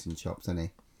some acting chops, hasn't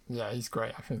he? Yeah, he's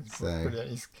great. I think he's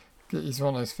brilliant. He's he's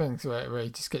one of those things where he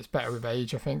just gets better with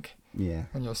age, I think. Yeah.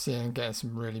 And you'll see him getting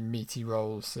some really meaty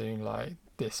roles soon, like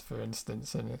this, for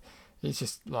instance. And he's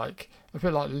just like a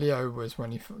bit like Leo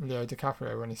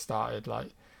DiCaprio when he started. Like,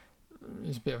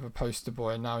 he's a bit of a poster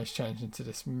boy, and now he's changed into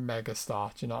this mega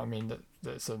star. Do you know what I mean?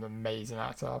 That's an amazing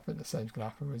actor. I think the same's gonna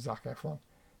happen with Zac Efron,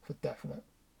 for definite.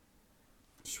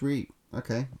 Sweet.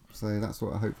 Okay, so that's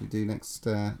what I hopefully do next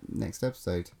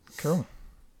episode. Cool.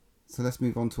 So let's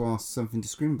move on to our something to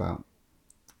scream about.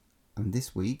 And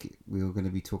this week we are going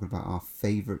to be talking about our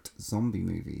favourite zombie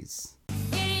movies.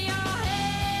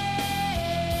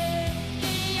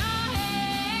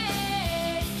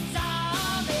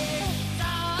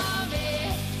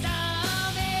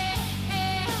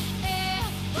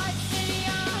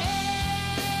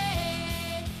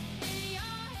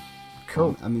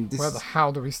 Cool. I mean, where the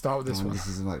hell do we start with this one? This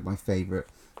is like my favourite.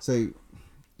 So,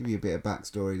 give you a bit of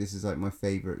backstory. This is like my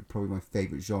favourite, probably my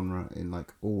favourite genre in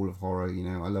like all of horror. You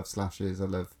know, I love slashers. I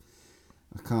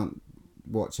can't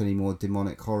watch any more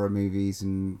demonic horror movies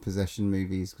and possession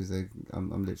movies because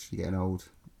I'm literally getting old.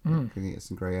 I'm going to get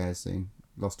some grey hairs soon.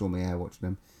 Lost all my hair watching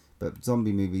them. But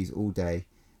zombie movies all day.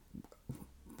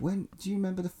 Do you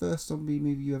remember the first zombie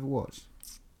movie you ever watched?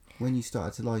 When you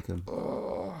started to like them?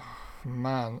 Oh,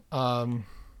 man. I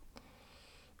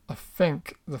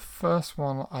think the first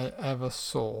one I ever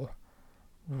saw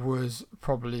was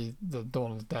probably the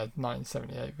Dawn of the Dead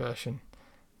 1978 version.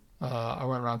 I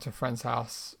went around to a friend's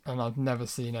house and I'd never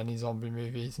seen any zombie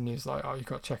movies, and he was like, "Oh, you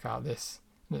got to check out this,"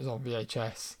 and it was on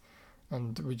VHS,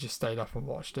 and we just stayed up and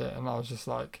watched it, and I was just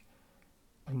like,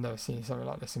 I've never seen something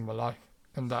like this in my life.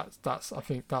 And that's I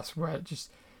think that's where it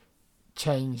just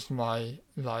changed my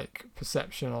like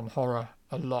perception on horror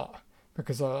a lot,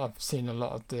 because I've seen a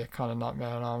lot of the kind of Nightmare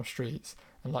on Elm Streets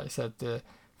and, like you said, the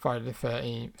Friday the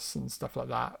 13th and stuff like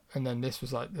that, and then this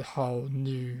was like the whole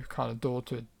new kind of door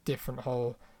to a different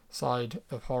whole side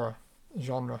of horror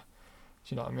genre.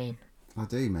 Do you know what I mean? I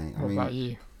do, mate. What about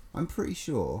you? I'm pretty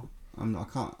sure. I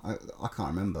can't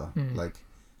remember. Like,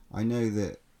 I know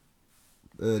that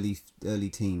early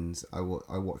teens, I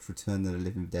watched Return of the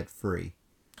Living Dead 3.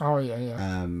 Oh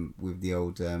yeah. With the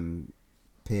old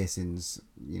piercings,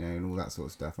 you know, and all that sort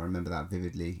of stuff. I remember that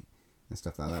vividly and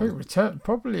stuff like that. I think Return,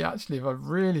 probably actually, if I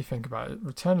really think about it,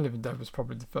 Return of the Living Dead was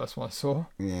probably the first one I saw.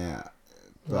 Yeah.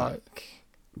 Like,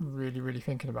 really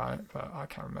thinking about it, but I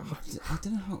can't remember. I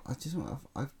don't know how.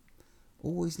 I've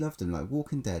always loved them, like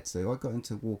Walking Dead. So I got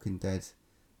into Walking Dead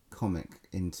comic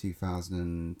in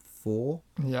 2004.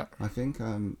 Yeah. I think.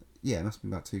 Yeah, it must have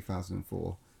been about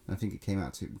 2004. And I think it came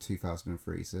out in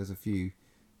 2003. So there's a few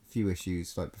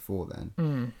issues like before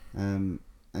then. And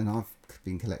I've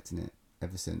been collecting it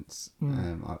ever since.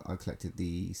 I collected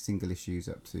the single issues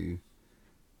up to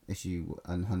issue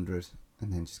 100.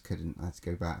 And then just couldn't. I had to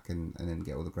go back and then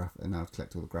get all the graphic, and now I've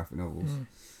collected all the graphic novels.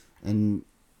 And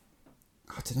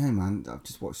I don't know, man. I've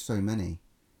just watched so many.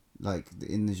 Like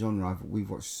in the genre, we've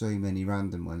watched so many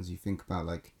random ones. You think about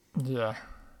like Undead.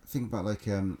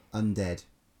 Do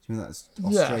you know that's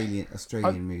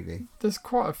Australian movie? There's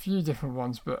quite a few different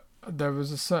ones, but there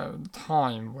was a certain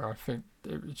time where I think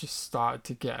it just started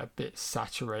to get a bit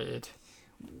saturated.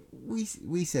 We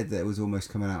said that it was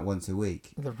almost coming out once a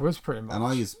week. There was pretty much. And I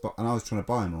was trying to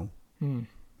buy them all.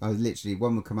 I was literally,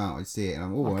 one would come out, I'd see it, and I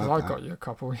got you a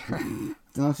couple. And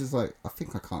I was just like, I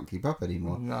think I can't keep up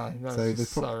anymore. No, there's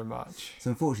so much.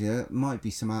 So unfortunately, there might be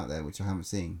some out there which I haven't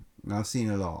seen. And I've seen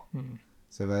a lot.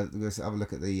 So we'll have a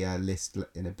look at the list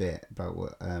in a bit about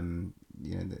what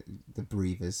the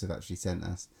Breathers have actually sent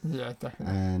us. Yeah,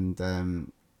 definitely.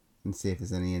 And see if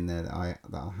there's any in there that I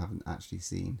haven't actually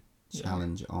seen.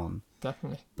 Challenge on.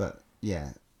 Definitely. But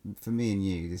yeah, for me and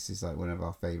you, this is like one of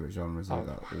our favourite genres. We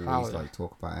always like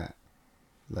talk about it.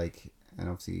 Like, and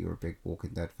obviously you're a big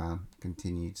Walking Dead fan.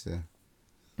 Continue to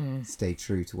stay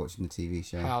true to watching the TV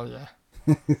show. Hell yeah.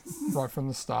 Right from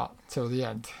the start till the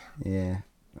end. Yeah.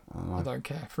 I don't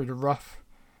care. Through the rough,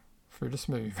 through the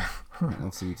smooth. And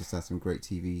obviously we just had some great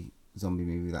TV zombie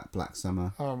movie, that Black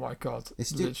Summer. Oh my god.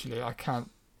 It's literally, I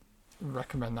can't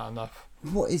recommend that enough.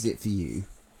 What is it for you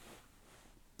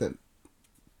that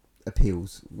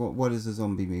appeals? What does a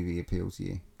zombie movie appeal to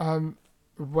you?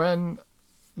 When,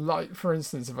 like, for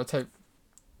instance, if I take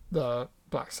the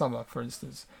Black Summer, for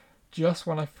instance, just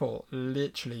when I thought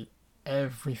literally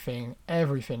everything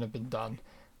had been done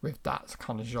with that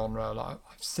kind of genre, like,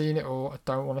 I've seen it all, I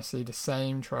don't want to see the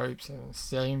same tropes and the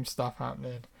same stuff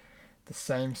happening, the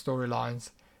same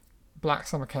storylines. Black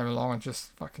Summer came along and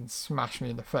just fucking smashed me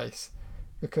in the face,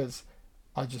 because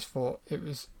I just thought it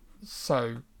was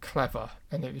so clever,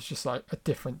 and it was just like a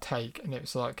different take, and it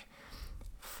was like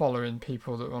following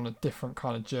people that were on a different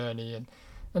kind of journey, and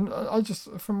And I just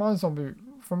from my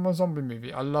zombie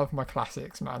movie, I love my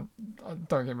classics, man.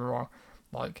 Don't get me wrong,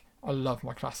 like I love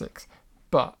my classics,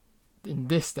 but in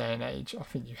this day and age, I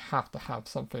think you have to have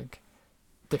something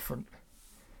different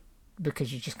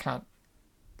because you just can't.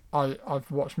 I've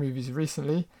watched movies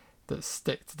recently that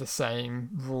stick to the same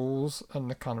rules and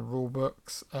the kind of rule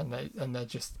books, and they're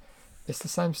just it's the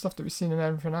same stuff that we've seen in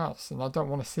everything else, and I don't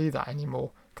want to see that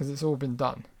anymore because it's all been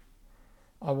done.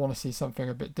 I want to see something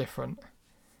a bit different.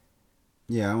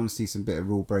 Yeah, I want to see some bit of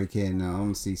rule breaking. I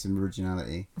want to see some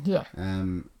originality. Yeah.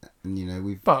 And you know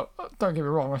we've. But don't get me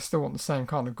wrong, I still want the same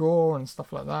kind of gore and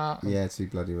stuff like that. Yeah, too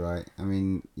bloody right. I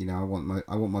mean, you know, I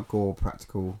want my gore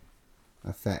practical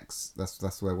effects.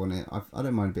 That's where I want it. I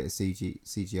don't mind a bit of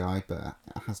CGI, but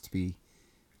it has to be.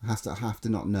 I have to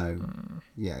not know.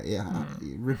 Yeah,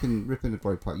 ripping the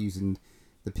body part using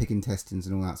the pig intestines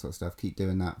and all that sort of stuff. Keep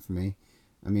doing that for me.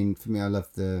 I mean, for me, I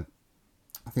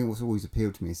think what's always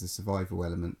appealed to me is the survival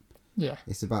element. Yeah.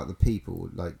 It's about the people,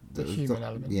 like the human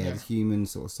element. Yeah, the human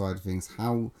sort of side of things.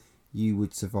 How you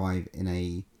would survive in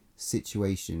a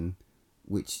situation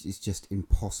which is just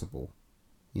impossible.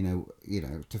 You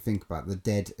know, to think about. The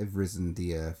dead have risen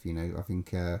the earth. You know, I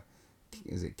think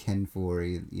is it Ken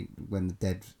Foree, when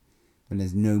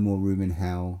there's no more room in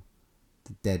hell,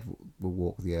 the dead will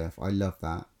walk the earth. I love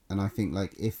that, and I think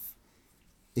like if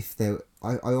there,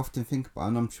 I often think about,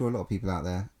 and I'm sure a lot of people out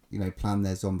there, you know, plan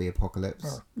their zombie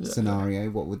apocalypse scenario.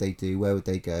 What would they do? Where would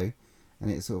they go?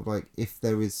 And it's sort of like if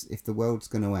the world's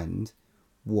going to end,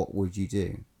 what would you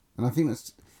do? And I think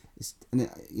that's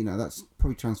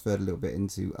probably transferred a little bit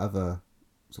into other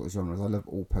sort of genres. I love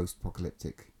all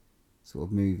post-apocalyptic sort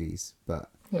of movies, but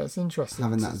yeah, it's interesting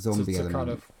having that zombie element. Kind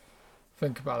of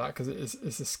think about that because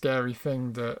it's a scary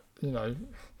thing that, you know,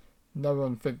 no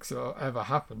one thinks it'll ever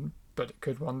happen, but it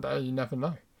could one day. You never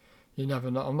know.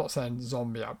 I'm not saying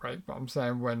zombie outbreak, but I'm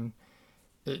saying when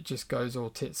it just goes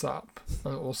all tits up,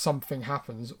 or something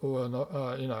happens, or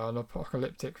an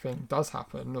apocalyptic thing does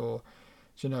happen, or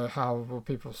you know, how will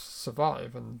people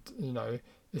survive? And you know,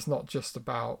 it's not just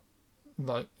about,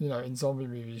 like, you know, in zombie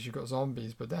movies you've got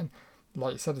zombies, but then,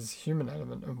 like you said, there's a human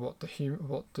element, and what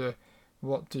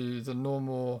do the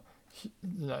normal,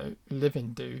 you know,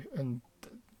 living do, and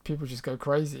people just go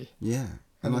crazy. Yeah,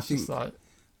 and I think just like,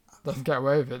 they can get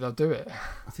away with it, they'll do it.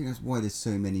 I think that's why there's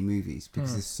so many movies,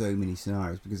 because there's so many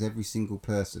scenarios, because every single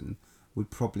person would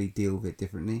probably deal with it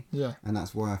differently. Yeah. And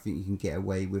that's why I think you can get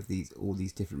away with all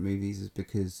these different movies, is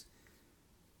because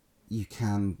you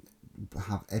can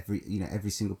have every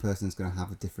single person's going to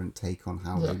have a different take on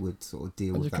how they would sort of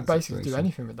deal with that. You can basically do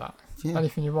anything with that. Yeah.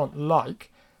 Anything you want,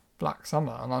 like Black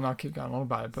Summer, and I know I keep going on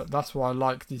about it, but that's why I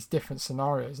like these different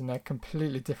scenarios, and they're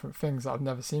completely different things that I've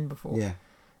never seen before. Yeah.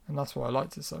 And that's why I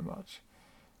liked it so much.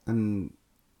 And,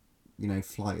 you know,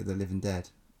 Flight of the Living Dead.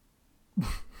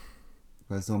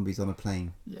 Where zombies on a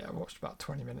plane. Yeah, I watched about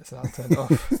 20 minutes and I turned it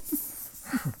off.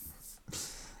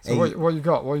 So what you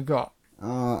got? Right,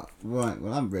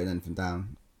 well, I haven't written anything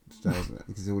down because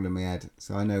it's all in my head.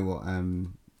 So I know what...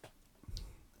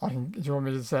 do you want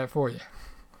me to say it for you?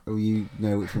 Oh, you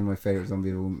know which one of my favourite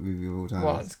zombie movie of all time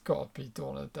Well, is? it's got to be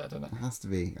Dawn of the Dead, isn't it? It has to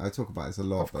be. I talk about this a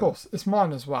lot. Of course. It's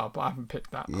mine as well, but I haven't picked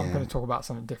that. Yeah. I'm going to talk about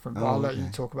something different, but I'll let you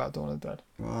talk about Dawn of the Dead.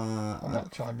 I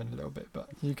might chime in a little bit, but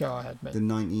you go ahead, mate.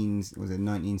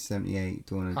 1978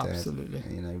 Dawn of the Dead? Absolutely.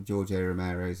 You know, George A.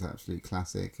 Romero's absolute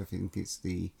classic. I think it's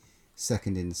the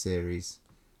second in the series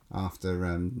after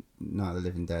Night of the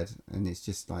Living Dead, and it's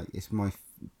just like it's my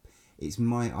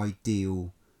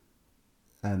ideal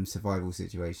survival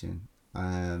situation.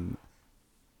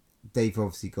 They've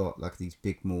obviously got like these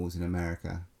big malls in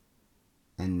America,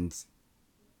 and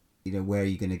you know, where are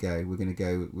you going to go? We're going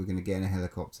to get in a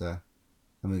helicopter,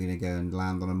 and we're going to go and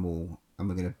land on a mall, and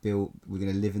we're going to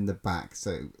live in the back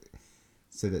so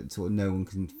that sort of no one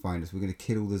can find us. We're going to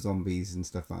kill all the zombies and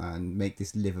stuff like that and make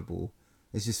this livable.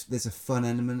 There's a fun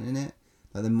element in it,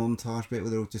 like the montage bit where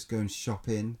they're all just going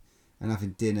shopping and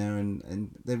having dinner,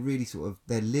 and they're really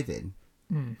they're living.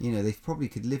 You know, they probably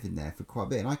could live in there for quite a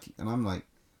bit, and I'm like,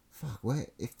 fuck,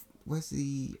 where's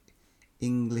the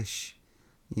English,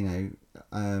 you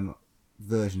know,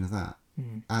 version of that?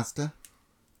 Asda?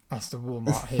 Asda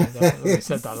Walmart here. We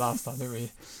said that last time, didn't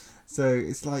we? So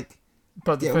it's like,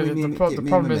 but the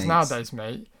problem is nowadays,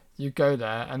 mate, you go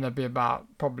there and there'll be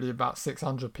probably about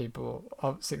 600 people,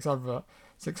 600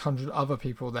 other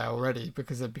people there already,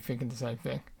 because they'd be thinking the same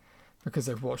thing, because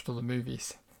they've watched all the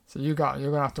movies. So you're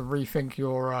gonna have to rethink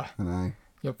your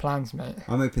plans, mate.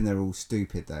 I'm hoping they're all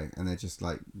stupid though, and they're just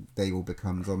like, they all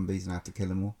become zombies and I have to kill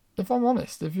them all. If I'm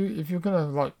honest, if you're gonna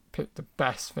like pick the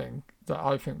best thing that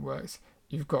I think works,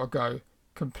 you've got to go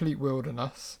complete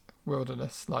wilderness,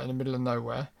 wilderness, like in the middle of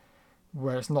nowhere,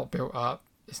 where it's not built up,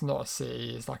 it's not a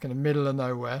city, it's like in the middle of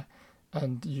nowhere,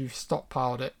 and you've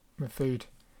stockpiled it with food.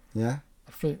 Yeah.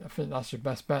 I think that's your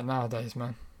best bet nowadays,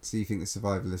 man. So you think the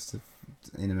survivalists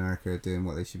in America are doing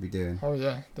what they should be doing? Oh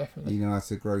yeah, definitely. You know how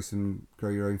to grow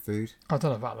your own food? I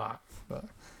don't know about that,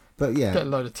 But yeah, get a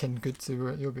load of tinned goods to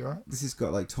it, you'll be alright. this has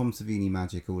got like Tom Savini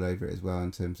magic all over it as well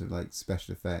in terms of like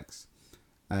special effects.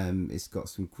 It's got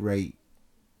some great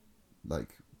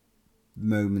like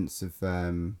moments of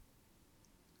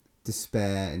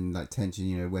despair and like tension.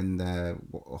 You know, when they're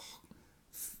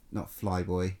not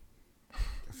Flyboy.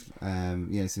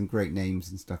 You know, some great names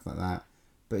and stuff like that.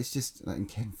 But it's just like in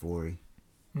Ken Foree,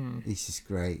 he's just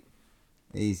great.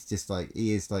 He's just like,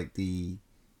 he is like the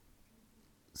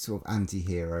sort of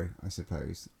anti-hero, I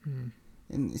suppose.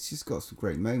 And it's just got some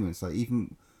great moments. Like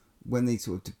even when they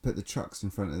sort of put the trucks in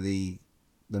front of the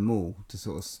mall to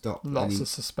sort of stop Lots of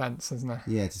suspense, isn't there?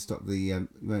 Yeah, to stop the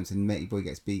moments and Matey Boy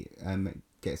gets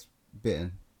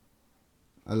bitten.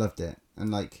 I loved it.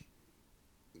 And like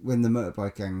when the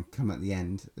motorbike gang come at the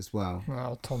end as well.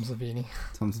 Well, Tom Savini.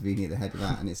 Tom Savini at the head of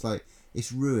that, and it's like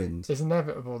it's ruined. It's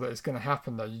inevitable that it's going to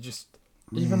happen though. You just,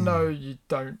 even though you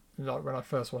don't, like when I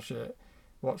first watched it,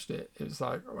 it's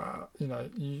like, wow, you know,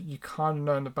 you kind of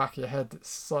know in the back of your head that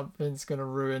something's going to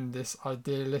ruin this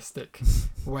idealistic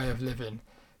way of living,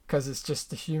 because it's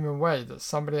just the human way that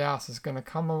somebody else is going to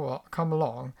come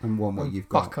along and want what you've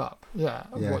buck got. up,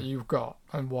 what you've got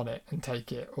and want it and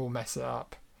take it or mess it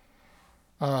up.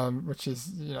 Which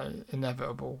is, you know,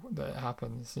 inevitable that it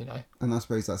happens, you know. And I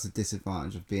suppose that's a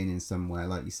disadvantage of being in somewhere,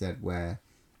 like you said, where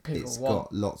it's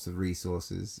got lots of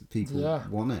resources. People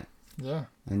want it. Yeah.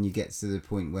 And you get to the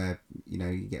point where, you know,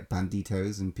 you get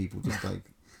banditos and people just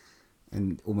like,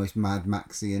 and almost Mad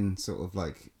Maxian sort of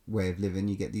like way of living.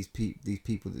 You get these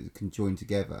people that can join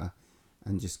together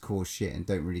and just cause shit and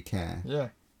don't really care. Yeah.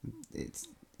 It's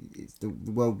the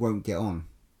world won't get on.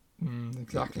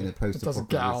 Exactly. In a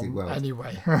post-apocalyptic world,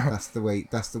 anyway. that's the way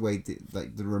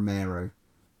like the Romero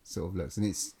sort of looks,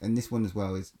 and this one as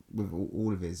well is with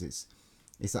all of it. It's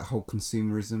that whole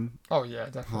consumerism. Oh yeah,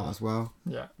 definitely. Part as well.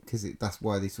 Yeah. Because that's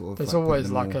why they sort of. There's like, always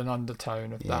like an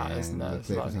undertone of that, isn't there?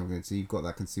 So you've got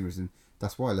that consumerism.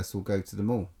 That's why let's all go to the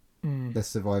mall. Let's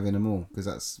survive in a mall because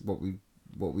that's what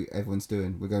everyone's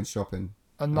doing. We're going shopping.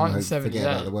 And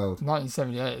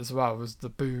 1978 as well was the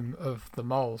boom of the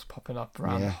malls popping up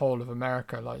around the whole of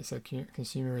America, like you said,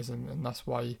 consumerism, and that's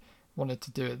why you wanted to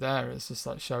do it there. It's just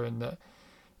like showing that,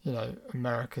 you know,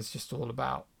 America's just all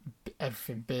about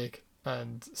everything big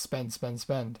and spend.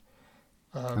 And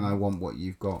I want what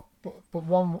you've got. But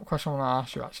one question I want to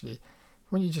ask you actually,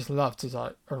 wouldn't you just love to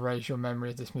like erase your memory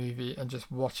of this movie and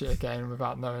just watch it again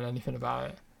without knowing anything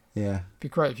about it? Yeah. It'd be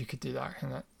great if you could do that,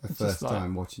 couldn't it? The first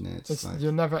time watching it,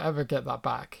 you'll never ever get that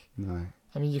back. No.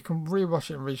 I mean, you can rewatch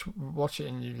it and watch it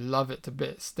and you love it to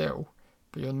bits still,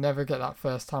 but you'll never get that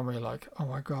first time where you're like, oh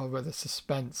my god, where the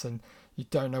suspense and you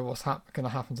don't know what's going to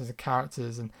happen to the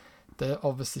characters, and they're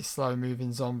obviously slow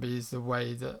moving zombies the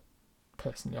way that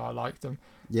personally I like them.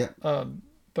 Yeah.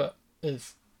 But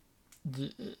it's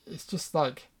just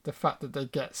like the fact that they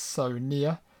get so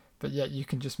near, but yet you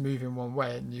can just move in one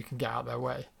way and you can get out their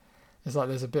way. It's like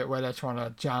there's a bit where they're trying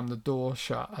to jam the door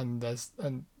shut and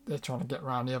they're trying to get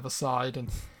around the other side and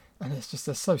it's just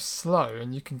they're so slow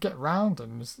and you can get round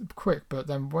them quick, but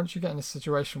then once you get in a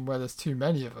situation where there's too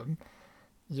many of them,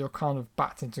 you're kind of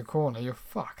backed into a corner. You're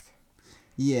fucked.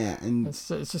 Yeah, and it's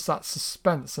just that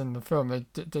suspense in the film.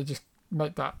 They just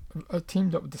make that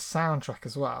teamed up with the soundtrack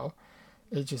as well.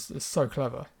 It's so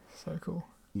clever, so cool.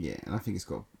 Yeah, and I think it's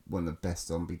got one of the best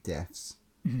zombie deaths.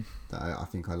 That I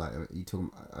think I like. You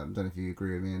talking? I don't know if you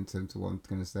agree with me in terms of what I'm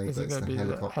going to say, but it's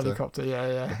the helicopter.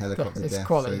 Yeah. The helicopter it's death.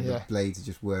 quality, so the blades are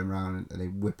just whirring around and they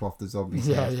whip off the zombies.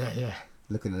 Yeah.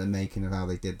 Looking at the making of how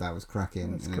they did that was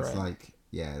cracking, That's and great. It's like,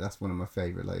 yeah, that's one of my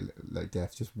favourite. Like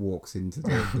death just walks into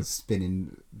the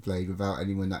spinning blade without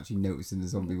anyone actually noticing the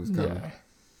zombie was coming. Yeah.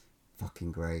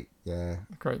 Fucking great. Yeah.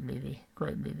 Great movie.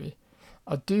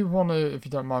 I do want to, if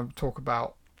you don't mind, talk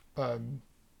about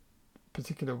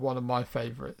particular one of my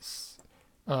favourites.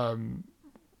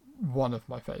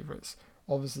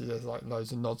 Obviously there's like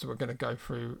loads of nods we're going to go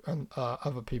through and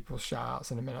other people's shout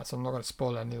outs in a minute, so I'm not going to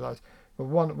spoil any of those, but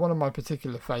one of my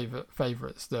particular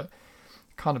favourites that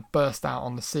kind of burst out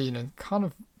on the scene and kind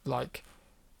of like,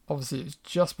 obviously it was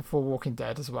just before Walking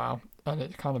Dead as well, and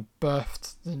it kind of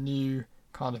birthed the new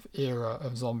kind of era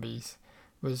of zombies,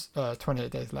 was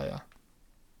 28 Days Later.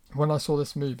 When I saw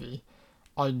this movie,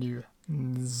 I knew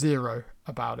zero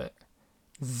about it.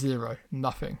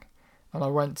 Nothing. And I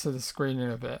went to the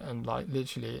screening of it and like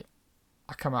literally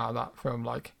I come out of that film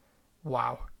like,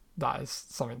 wow, that is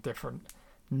something different.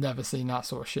 Never seen that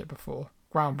sort of shit before.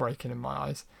 Groundbreaking in my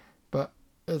eyes. But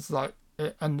it's like,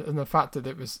 and the fact that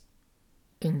it was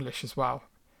English as well,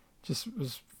 just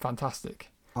was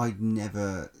fantastic. I think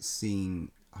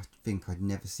I'd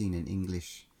never seen an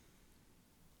English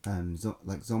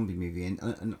zombie movie,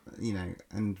 and you know,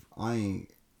 and I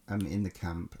am in the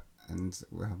camp, and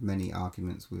we have many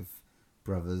arguments with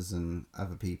brothers and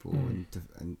other people,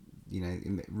 and you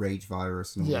know, rage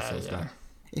virus and all this sort of stuff.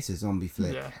 It's a zombie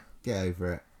flick. Yeah. Get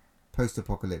over it.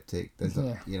 Post-apocalyptic. There's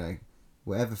you know,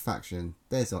 whatever faction,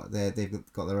 they've got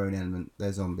their own element.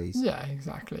 They're zombies. Yeah,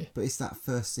 exactly. But it's that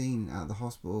first scene at the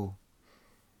hospital,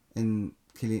 and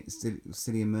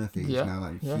Cillian Murphy is now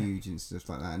like huge and stuff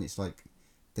like that, and it's like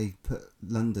they put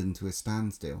London to a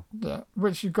standstill. Yeah,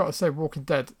 which you've got to say, Walking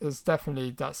Dead is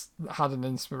definitely, that's had an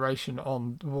inspiration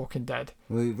on Walking Dead.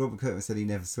 Well, Robert Kirkman said he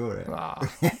never saw it.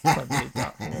 Don't believe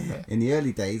that. In the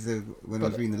early days when I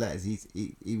was reading the letters,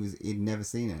 he'd never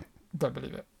seen it. Don't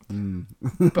believe it.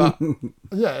 But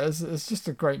yeah, it's just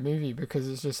a great movie because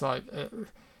it's just like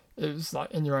it was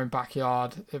like in your own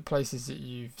backyard, places that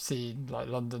you've seen, like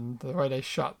London, the way they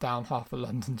shut down half of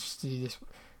London just to do this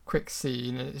quick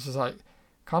scene. It's just like,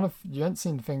 kind of, you hadn't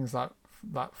seen things like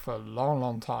that for a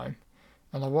long time.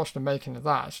 And I watched the making of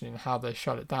that actually, and how they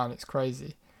shut it down. It's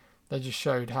crazy. They just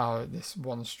showed how this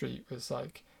one street was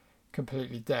like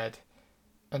completely dead,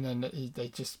 and then they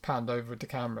just panned over the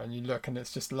camera and you look and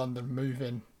it's just London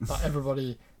moving, like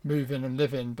everybody moving and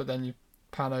living, but then you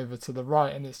pan over to the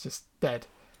right and it's just dead.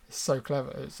 It's so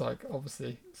clever. It's like,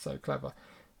 obviously so clever,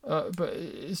 but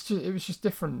it was just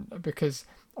different because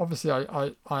obviously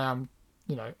I am,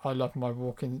 you know, I love my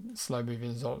walking slow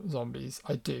moving zombies.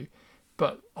 I do,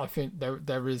 but I think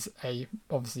there is a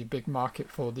obviously big market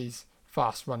for these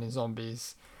fast running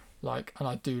zombies, like, and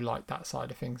I do like that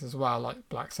side of things as well, like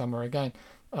Black Summer again.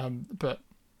 But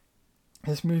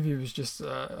this movie was just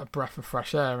a breath of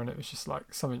fresh air, and it was just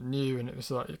like something new, and it was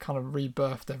like it kind of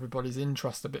rebirthed everybody's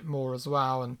interest a bit more as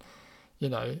well, and you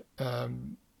know,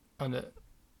 and it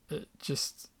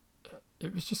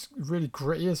was just really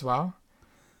gritty as well,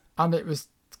 and it was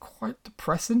quite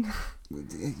depressing.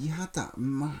 You had that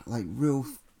like real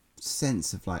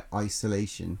sense of like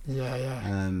isolation.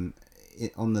 Yeah.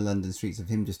 On the London streets of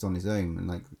him just on his own, and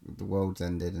like the world's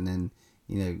ended, and then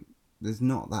you know, there's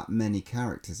not that many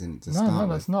characters in it to start with. No,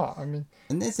 there's not. I mean,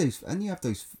 and there's those, and you have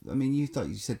those. I mean, you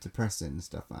said depressing and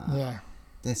stuff like that. Yeah.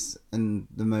 This and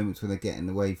the moments where they're getting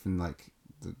away from like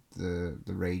the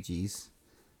ragies,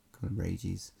 call them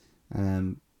ragies.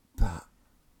 But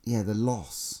yeah, the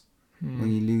loss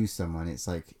when you lose someone, it's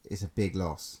like it's a big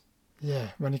loss. Yeah,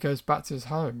 when he goes back to his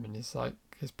home and he's like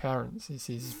his parents, he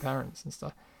sees his parents and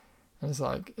stuff, and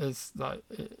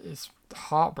it's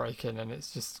heartbreaking, and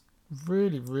it's just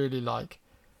really, really like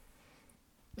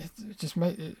it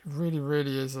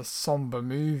really is a somber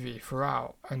movie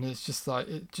throughout, and it's just like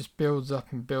it just builds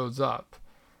up and builds up,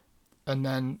 and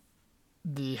then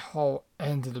the whole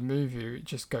end of the movie it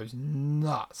just goes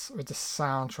nuts with the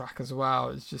soundtrack as well.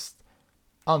 It's just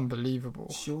unbelievable.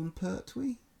 Sean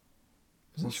Pertwee?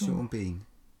 Or Sean Bean?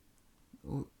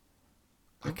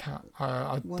 I can't.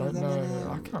 I don't know.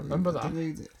 I can't remember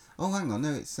that. Oh, hang on.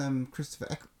 No, it's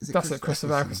Christopher.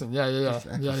 Christopher Eccleston. Yeah.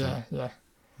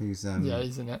 Who's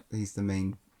he's in it. He's the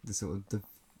main, the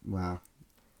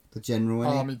general.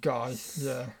 Army guy.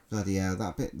 Yeah. Bloody hell!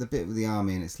 The bit with the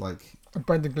army, and it's like. And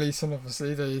Brendan Gleeson,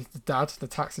 obviously the dad, the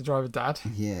taxi driver dad.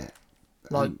 Yeah.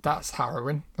 Like that's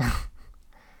harrowing.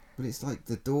 But it's like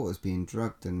the daughter's being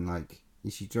drugged, and like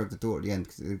she drugged the daughter at the end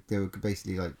because they were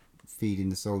basically like feeding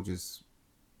the soldiers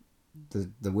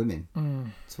the women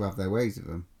to have their ways with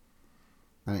them,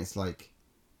 and it's like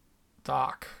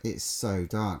dark. It's so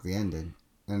dark, the ending,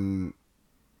 and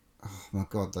oh my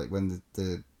god, like when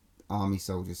the army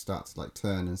soldiers start to like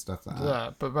turn and stuff like that.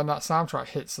 Yeah, but when that soundtrack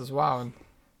hits as well, and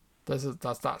there's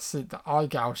that scene, the eye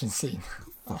gouging scene.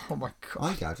 Oh my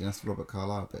god! Eye gouging, that's the Robert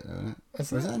Carlyle bit, though,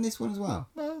 isn't it? Is that in this one as well?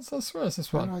 No, I swear it's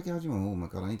this one. Eye gouging one. Oh my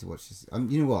god, I need to watch this.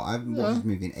 You know what? I haven't watched this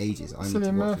movie in ages. I need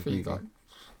to watch this movie.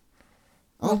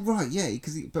 Oh right, yeah,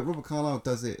 but Robert Carlyle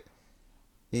does it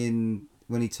when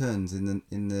he turns in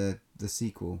the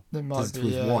sequel. It might be to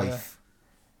his wife.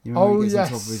 Yeah. You remember when he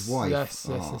gets on top of his wife? Yes.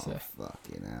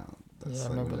 Fucking hell. That's I like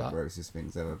one remember of the that. grossest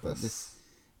things ever. But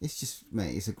it's just,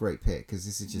 mate, it's a great pick because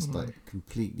this is just like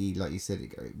completely, like you said,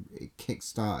 it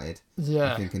kick-started,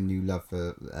 I think, a new love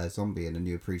for zombie and a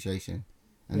new appreciation.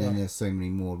 And then there's so many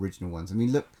more original ones. I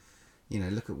mean, look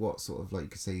at what sort of, like you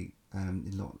could say,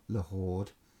 La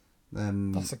Horde.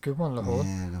 That's a good one, La Horde.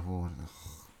 Yeah, La Horde.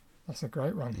 That's a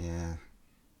great one. Yeah.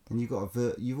 And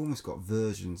you've almost got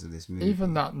versions of this movie.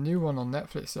 Even that new one on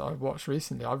Netflix that I watched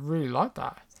recently, I really liked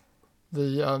that.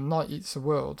 The Night Eats the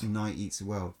World. Night Eats the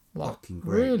World. Like, Fucking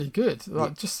great. really good.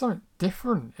 Like, just something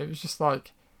different. It was just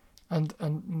like, and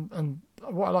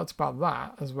what I liked about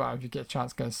that as well, if you get a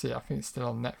chance to go and see it, I think it's still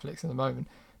on Netflix at the moment,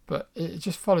 but it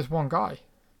just follows one guy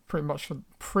pretty much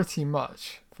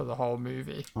for the whole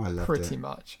movie. I loved pretty it.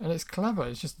 much. And it's clever.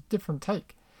 It's just a different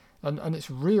take. And it's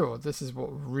real. This is what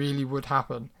really would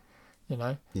happen, you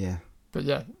know? Yeah. But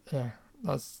yeah.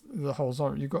 That's the whole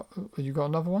zombie. You got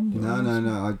another one? No.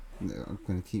 I'm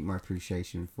going to keep my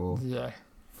appreciation for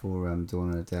Dawn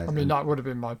of the Dead. I mean, that would have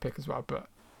been my pick as well, but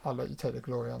I'll let you take the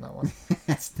glory on that one.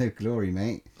 That's no glory,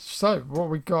 mate. So, what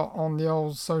we got on the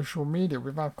old social media?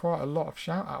 We've had quite a lot of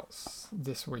shout-outs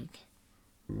this week.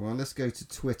 Well, let's go to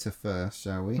Twitter first,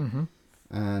 shall we? Mm-hmm.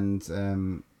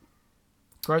 And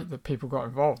great that people got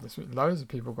involved this week. Loads of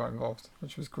people got involved,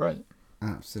 which was great.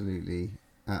 absolutely,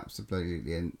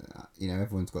 and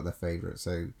everyone's got their favourite.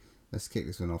 So let's kick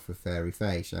this one off with Fairy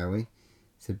Faye, shall we? It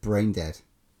said Brain Dead.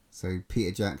 So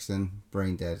Peter Jackson,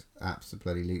 Brain Dead,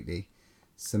 absolutely.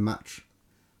 Sumatra.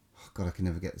 Oh God, I can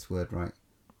never get this word right.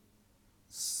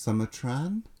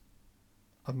 Sumatran.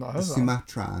 I've not The heard that.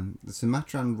 Sumatran. The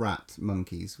Sumatran rat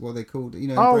monkeys. What are they called? You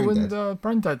know, Oh, Brain and Dead.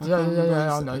 Brain Dead. I Yeah, can't remember I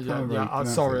how know. you say- I can't remember how you I'm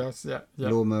pronounce sorry. it. Yeah.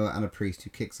 Lawnmower and a priest who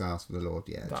kicks ass for the Lord.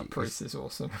 Yeah, That priest is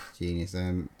awesome. genius.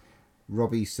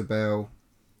 Robbie Sabel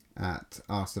at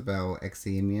Arsabel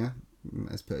Exemia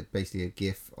has put basically a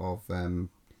gif of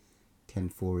Ken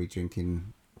Forey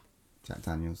drinking Jack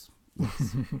Daniels.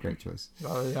 Yes, great choice.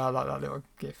 Oh yeah, I like that little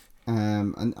gif.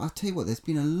 And I'll tell you what, there's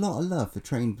been a lot of love for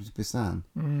Train to Busan.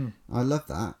 I love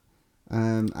that.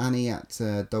 Annie at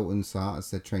Dalton Sart has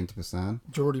said Train to Busan.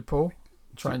 Geordie Paul,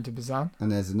 Train to Busan.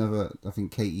 And there's another, I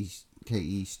think Katie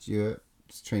Stewart,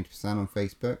 Train to Busan on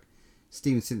Facebook.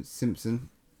 Steven Simpson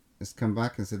has come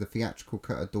back and said the theatrical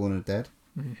cut of Dawn of the Dead.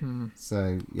 Mm-hmm.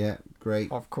 So, yeah,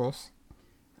 great. Of course.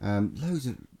 Loads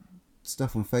of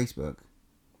stuff on Facebook.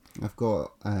 I've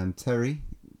got Terry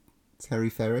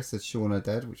Ferris says Shaun of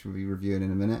the Dead, which we'll be reviewing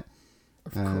in a minute.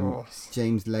 Of course.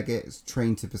 James Leggett's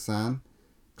Train to Busan,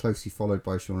 closely followed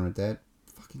by Shaun of the Dead.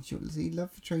 Fucking sure, does he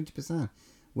love Train to Busan?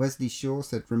 Wesley Shaw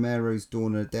said Romero's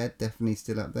Dawn of the Dead, definitely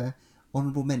still up there.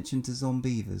 Honourable mention to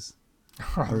Zombievers.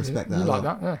 I respect that. You a like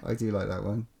lot. that, yeah. I do like that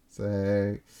one.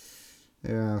 So,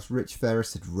 yeah, Rich Ferris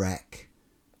said Wreck.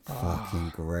 Fucking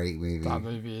great movie. That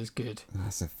movie is good.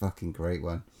 That's a fucking great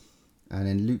one. And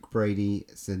then Luke Brady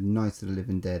said Night of the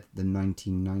Living Dead, the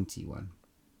 1990 one.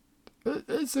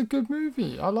 It's a good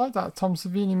movie. I like that. Tom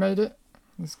Savini made it.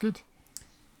 It's good.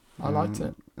 I liked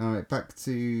it. All right, back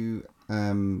to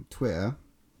Twitter.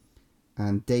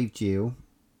 And Dave Gill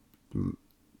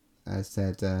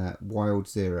said Wild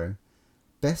Zero.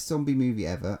 Best zombie movie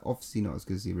ever. Obviously not as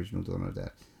good as the original Dawn of the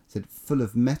Dead. Said full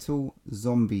of metal,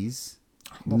 zombies,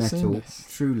 Not seen metal, this.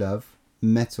 true love,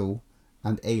 metal,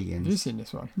 and aliens. Have you seen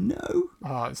this one? No.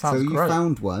 Oh, it So sounds you great.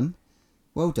 found one.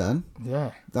 Well done.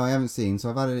 Yeah. That I haven't seen, so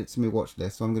I've added it to my watch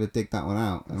list. So I'm going to dig that one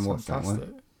out and That's watch fantastic.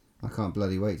 that one. I can't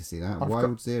bloody wait to see that. I've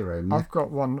Wild Zero. I've got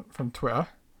one from Twitter,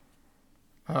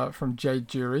 from Jade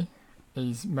Jury.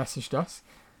 He's messaged us,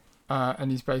 and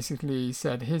he's basically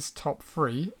said his top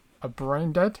 3 are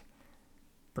Brain Dead,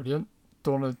 brilliant,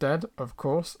 Dawn of the Dead, of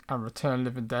course, and Return of the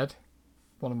Living Dead,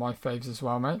 one of my faves as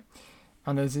well, mate.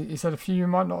 And he said a few you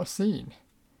might not have seen.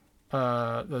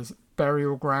 There's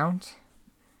Burial Ground,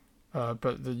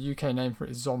 but the UK name for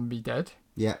it is Zombie Dead.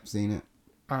 Yep, seen it.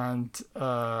 And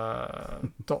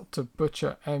Dr.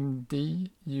 Butcher MD,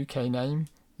 UK name,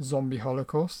 Zombie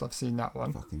Holocaust. I've seen that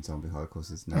one. Fucking Zombie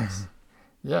Holocaust is nuts.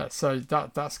 Yeah, so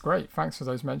that's great. Thanks for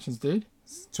those mentions, dude.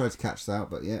 Tried to catch that out,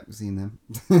 but yeah, we've seen them.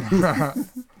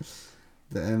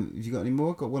 Have you got any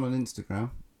more? Got one on Instagram.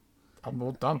 I'm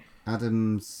all done.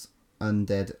 Adams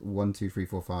Undead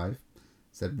 12345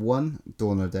 said 1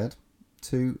 Dawn of the Dead,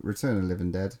 2 Return of the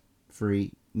Living Dead,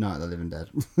 3 Night of the Living Dead.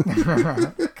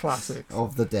 Classic.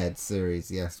 Of the Dead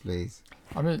series, yes please.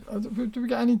 I mean, do we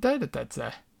get any Day of the Deads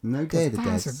there? No Day of the Dead.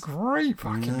 That's a great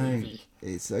fucking movie.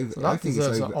 It's over. So that I think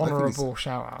deserves it's an over. honourable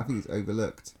shout I out. think it's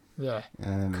overlooked. Yeah.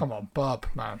 Um, Come on, Bub,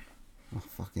 man. Oh,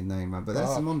 fucking name, man. But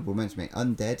that's an honourable mention, mate.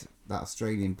 Undead, that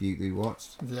Australian beaut we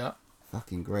watched. Yeah.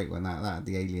 Fucking great one. That had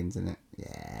the aliens in it.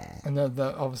 Yeah. And then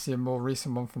obviously a more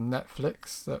recent one from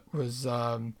Netflix that was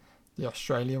the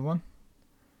Australian one.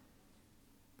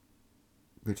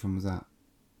 Which one was that?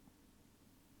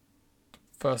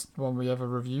 First one we ever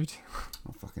reviewed.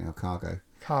 Oh, fucking hell, Cargo.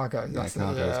 Cargo. Yeah, That's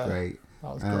Cargo's it, yeah. great.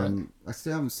 That was great. I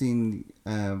still haven't seen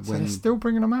So when they're still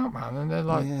bringing them out, man, and they're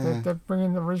like Yeah. they're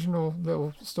bringing the original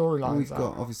little storylines we've out.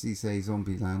 got obviously say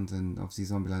Zombieland, and obviously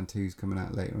Zombieland 2 is coming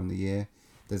out later in the year.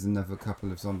 There's another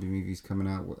couple of zombie movies coming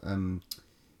out. In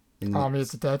the Army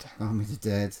of the Dead. Army of the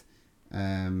Dead.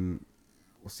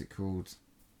 What's it called?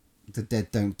 The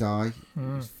Dead Don't Die.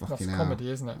 It's That's fucking hell. comedy,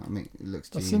 isn't it? I mean, it looks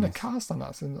I've genius. seen the cast on that.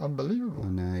 It's unbelievable. I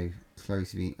know.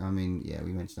 Closely. I mean, yeah,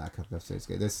 we mentioned that a couple of episodes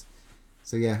ago.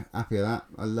 So yeah, happy with that.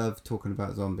 I love talking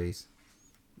about zombies.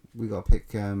 We got to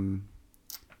pick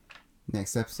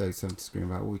next episode something to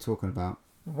scream about. What are we talking about?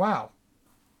 Wow.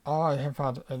 I have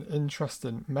had an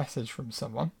interesting message from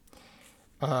someone.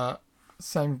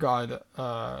 Same guy that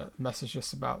messaged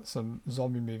us about some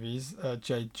zombie movies,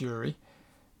 Jay Jury.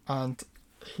 And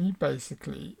he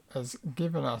basically has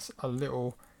given us a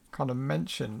little kind of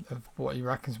mention of what he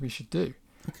reckons we should do.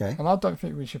 Okay. And I don't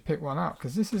think we should pick one out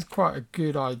because this is quite a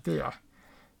good idea.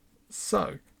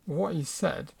 So, what he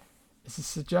said is a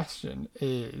suggestion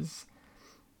is,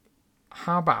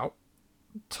 how about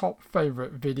top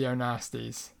favourite video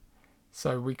nasties?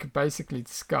 So we could basically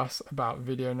discuss about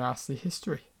video nasty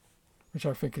history, which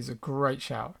I think is a great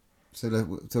shout. So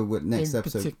what next In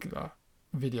episode? particular,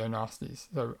 video nasties.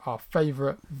 So our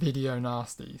favourite video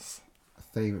nasties.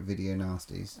 Favorite video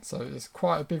nasties. So it's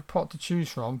quite a big pot to choose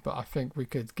from, but I think we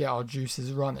could get our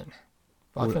juices running.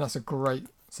 But I think that's a great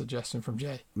suggestion from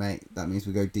Jay. Mate, that means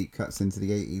we go deep cuts into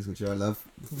the 80s, which I love.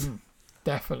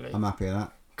 Definitely. I'm happy with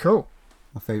that. Cool.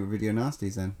 My favourite video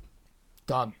nasties then.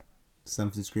 Done.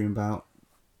 Something to scream about.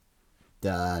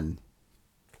 Done.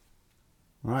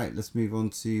 Alright, let's move on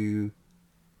to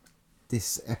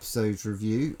this episode's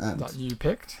review. That you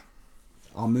picked.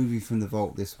 Our movie from the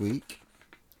vault this week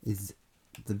is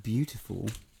the beautiful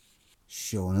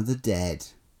Shaun of the Dead.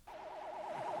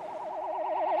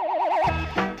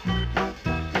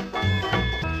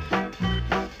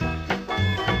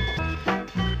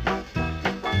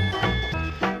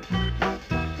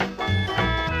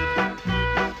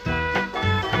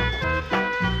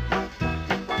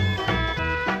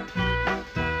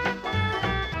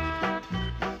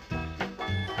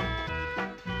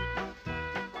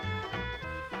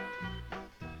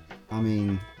 I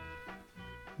mean,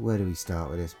 where do we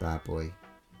start with this bad boy?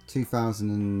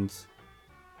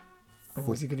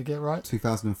 Was he going to get right?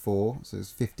 2004, so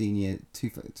it's 15 years.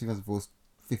 2004 is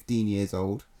 15 years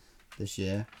old this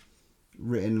year.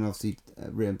 Written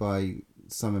by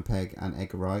Simon Pegg and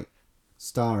Edgar Wright,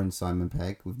 starring Simon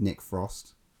Pegg with Nick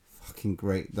Frost. Fucking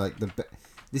great! Like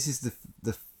this is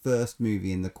the first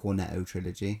movie in the Cornetto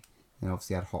trilogy, and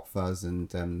obviously had Hot Fuzz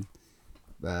and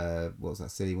what was that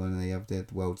silly one they ever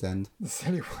did? World's End. The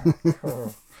silly one.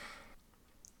 Oh.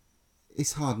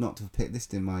 It's hard not to have picked this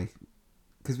in my,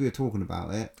 because we were talking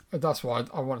about it. That's why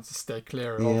I wanted to stay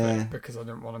clear of Yeah. it, because I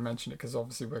didn't want to mention it, because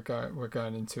obviously we're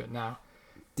going into it now.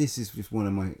 This is just one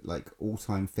of my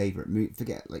all-time favorite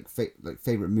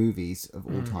favorite movies of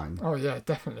all time. Oh yeah,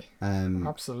 definitely.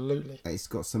 Absolutely. It's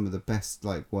got some of the best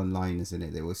one-liners in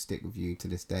it that will stick with you to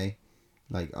this day.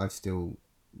 I still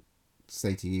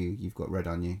say to you, you've got red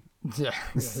on you. Yeah,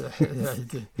 you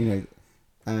do. You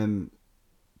know,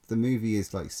 the movie is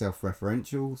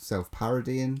self-referential,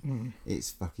 self-parodying.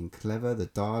 It's fucking clever. The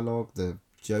dialogue, the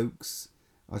jokes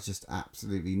are just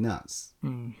absolutely nuts.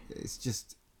 It's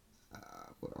just,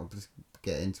 I'll just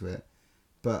get into it.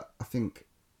 But I think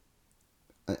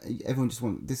everyone just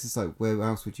this is where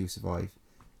else would you survive?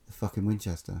 The fucking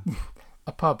Winchester.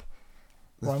 A pub.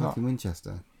 The Why not? fucking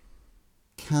Winchester.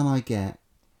 Can I get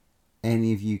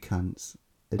any of you cunts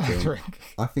a drink? Drink.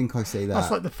 I think I say that.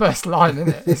 That's the first line, isn't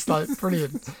it? It's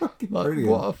brilliant. Brilliant.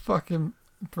 What a fucking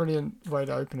brilliant way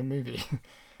to open a movie.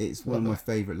 It's one of my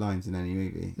favourite lines in any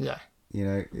movie. Yeah. You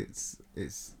know, it's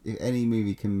if any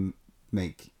movie can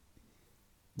make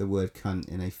the word cunt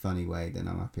in a funny way, then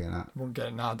I'm happy with that. Won't get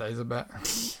it nowadays, I bet.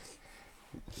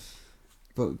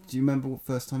 But do you remember what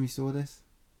first time you saw this?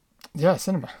 Yeah,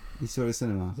 cinema. You saw it at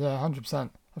cinema? Yeah, 100%.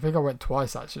 I think I went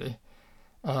twice actually.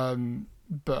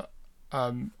 But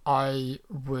I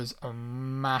was a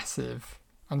massive,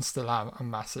 and still am a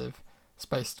massive,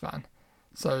 Spaced fan.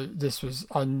 So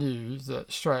I knew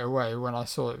that straight away when I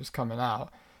saw it was coming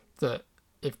out, that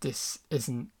if this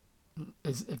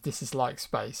is like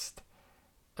Spaced,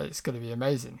 it's going to be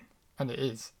amazing. And it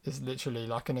is. It's literally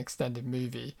like an extended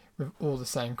movie with all the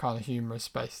same kind of humour as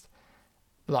Spaced.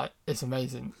 It's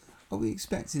amazing. Are we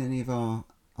expecting any of our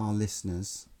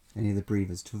listeners, any of the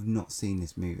breathers, to have not seen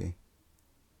this movie?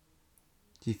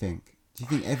 Do you think? Do you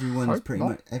think everyone's pretty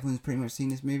much seen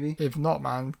this movie? If not,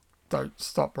 man, don't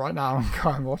stop right now and go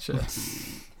and watch it.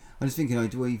 I'm just thinking,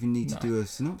 do I even need to do a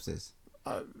synopsis?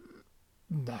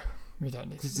 No, We don't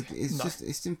need Because to. it's No. just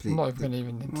it's simply. I'm not even going to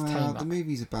even entertain Well, that. the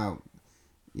movie's about,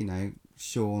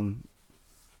 Sean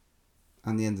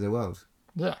and the end of the world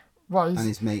Yeah. Well, and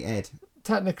his mate Ed.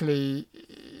 technically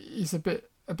he's a bit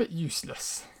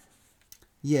useless.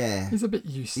 Yeah. He's a bit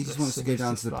useless. He just wants to and go he's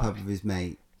down just to the like- pub with his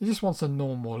mate, He just wants a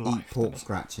normal life. eat pork doesn't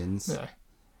scratchings. he?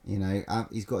 Yeah.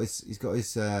 He's got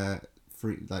his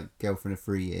girlfriend of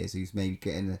 3 years who's maybe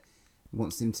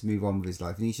wants him to move on with his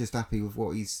life, and he's just happy with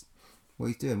what he's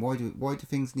doing. Why do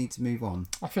things need to move on?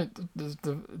 I think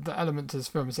the element to this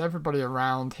film is everybody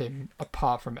around him,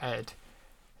 apart from Ed,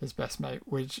 his best mate,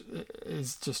 which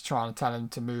is just trying to tell him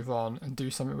to move on and do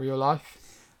something with your life.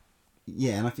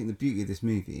 Yeah, and I think the beauty of this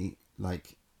movie,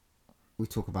 like we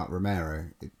talk about Romero,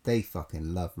 they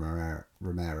fucking love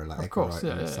Romero, like Of Edgar course, Wright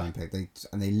yeah, and yeah. Steinbeck.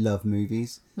 They love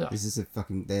movies. Yeah. This is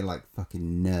they're like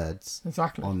fucking nerds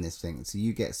Exactly. on this thing. So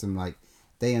you get some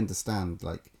they understand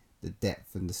the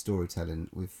depth and the storytelling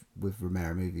with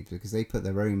Romero movies because they put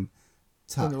their own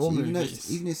touch. all Even movies.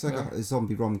 if it's like a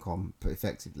zombie rom-com, but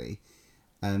effectively,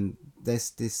 there's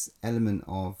this element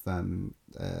of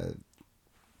the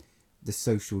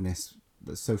socialness,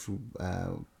 the social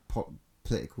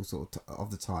political sort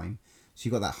of the time. So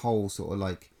you got that whole sort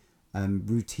of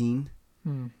routine,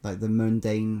 like the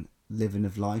mundane living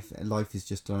of life. Life is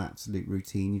just an absolute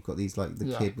routine. You've got these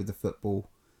the kid with the football,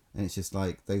 and it's just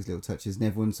like those little touches, and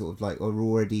everyone's sort of are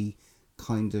already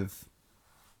kind of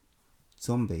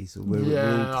zombies, or we're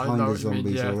all kind of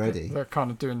zombies already. They're kind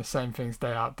of doing the same things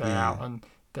day out, day Yeah. out, and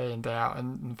day in, day out,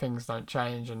 and things don't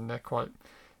change, and they're quite.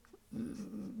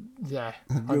 Yeah.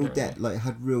 Had I real get depth, you.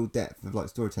 had real depth of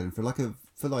storytelling for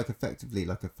effectively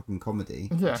a fucking comedy,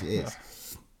 Yeah, which it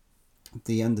is.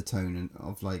 The undertone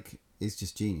of is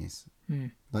just genius.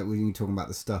 Like when you're talking about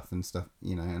the stuff and stuff,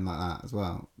 and like that as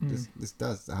well. This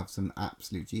does have some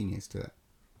absolute genius to it,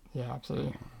 Yeah,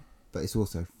 absolutely. but it's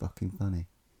also fucking funny.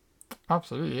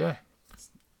 Absolutely, yeah.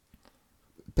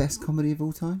 Best comedy of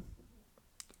all time?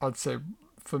 I'd say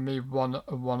for me one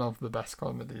of the best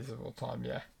comedies of all time.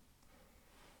 Yeah.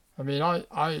 I mean,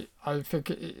 I think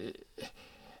it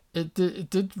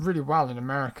did really well in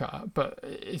America, but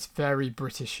it's very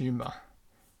British humour.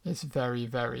 It's very,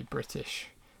 very British,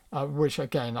 which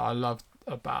again I loved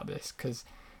about this because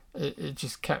it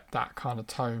just kept that kind of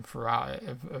tone throughout it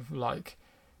of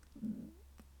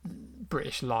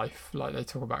British life. Like they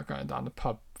talk about going down the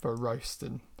pub for a roast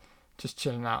and just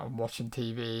chilling out and watching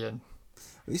TV and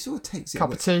It sort of takes it cup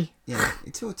away, of tea. Yeah,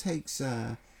 it sort of takes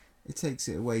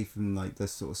it away from the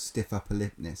sort of stiff upper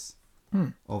lipness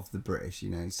of the British.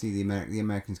 You see the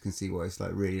Americans can see what it's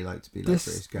really like to be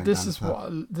British going down the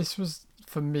pub. This was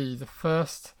for me the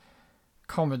first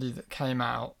comedy that came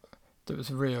out that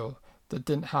was real, that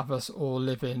didn't have us all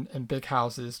living in big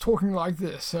houses talking like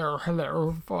this. Oh,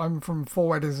 hello, I'm from 4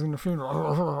 weddings and a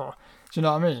funeral. Do you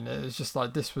know what I mean? It was just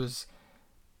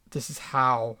this is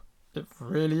how it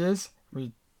really is.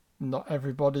 Not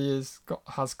everybody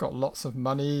has got lots of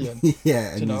money and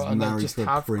Yeah, and and they just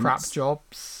have prince. crap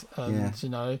jobs and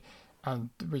Yeah. and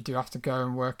we do have to go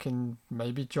and work in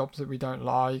maybe jobs that we don't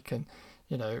like, and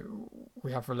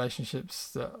we have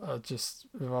relationships that are just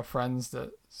with our friends,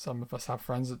 that some of us have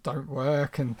friends that don't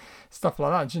work and stuff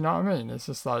like that. Do you know what I mean? It's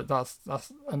just that's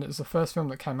and it was the first film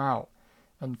that came out,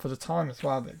 and for the time as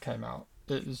well that it came out,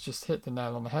 it was just hit the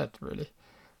nail on the head really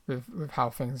with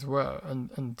how things were,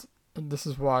 and this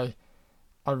is why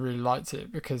I really liked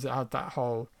it, because it had that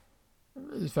whole,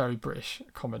 it's very British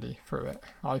comedy through it,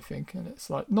 I think, and it's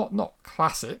not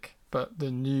classic, but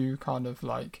the new kind of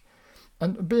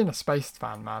and being a space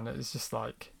fan, man, it's just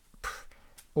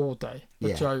all day.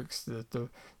 The jokes, the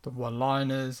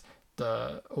one-liners,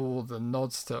 all the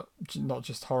nods to not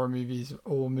just horror movies,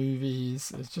 all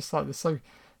movies. It's just they're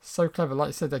so clever. Like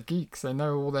you said, they're geeks. They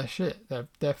know all their shit.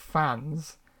 They're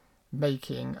fans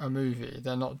making a movie.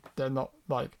 They're not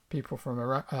like people from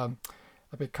a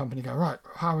big company going, right,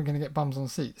 how are we going to get bums on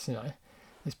seats?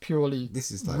 It's purely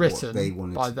This is written what they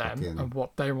wanted by to them fucking- and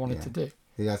what they wanted to do.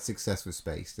 They had success with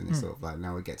Space, and it's sort of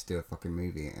now we get to do a fucking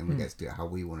movie, and we get to do it how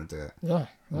we want to do it. Yeah,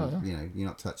 And, you're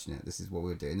not touching it. This is what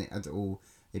we're doing.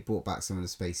 It brought back some of the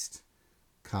Spaced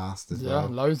cast as well.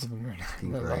 Loads of them.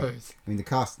 Fucking Really. great. Loads. I mean, the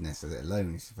cast in this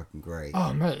alone is fucking great.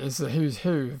 Oh mate, it's a who's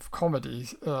who of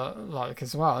comedies,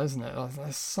 as well, isn't it?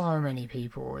 There's so many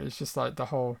people. It's just the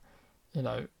whole,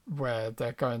 where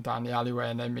they're going down the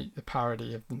alleyway and they meet the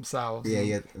parody of themselves.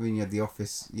 Yeah. I mean, you had the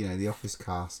Office. The Office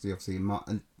cast. Obviously,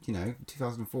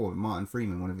 2004. Martin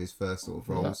Freeman, one of his first sort of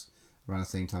roles, around the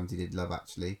same time he did Love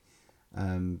Actually.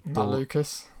 Matt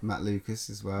Lucas, Matt Lucas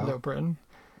as well. Little Britain.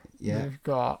 Yeah. You've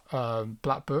got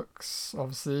Black Books,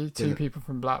 obviously. Two Dylan- people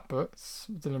from Black Books.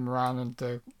 Dylan Moran and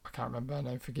I can't remember her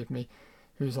name, forgive me,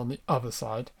 who's on the other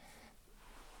side.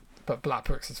 But Black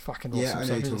Books is fucking awesome. Yeah, I so know if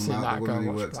you're you've talking seen about that, the go woman and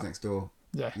who watch works Black. next door.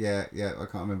 Yeah. Yeah, I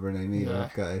can't remember her name either.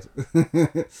 Yeah.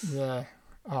 Gutted. Yeah.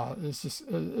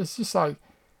 It's just like,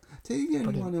 Tell you the only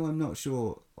Brilliant. one who I'm not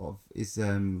sure of is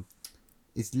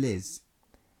Liz.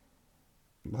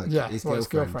 Like yeah, his well, his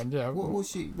girlfriend. girlfriend, yeah. What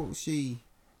was she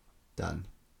done?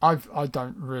 I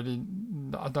don't really,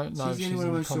 I don't know if She's the she's only one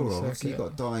in I'm the sure comedy of. So you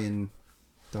circuit. got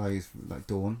Di is like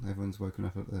dawn. Everyone's woken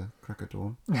up at the crack of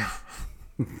dawn.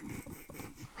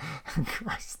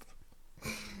 Christ.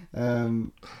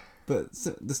 But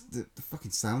the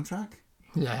fucking soundtrack.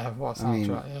 Yeah, what I mean,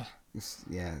 soundtrack, yeah.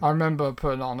 Yeah. I remember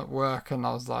putting it on at work and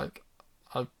I was like,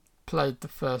 I played the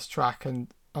first track and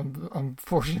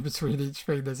unfortunately between each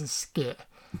thing there's a skit.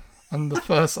 And the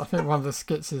first, I think one of the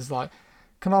skits is like,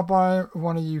 can I buy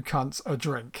one of you cunts a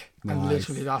drink? And Nice.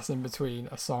 literally that's in between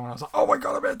a song. And I was like, oh my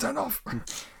God, I better turn off.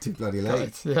 Too bloody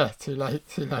late. Yeah, too late.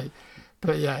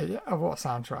 But yeah, what a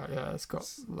soundtrack. Yeah, it's got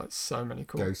like so many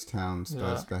cool. Ghost Town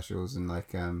Yeah. specials and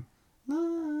like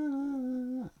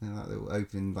that little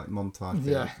opening like montage.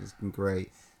 Yeah. It's been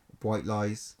great. White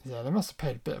Lies. Yeah, they must have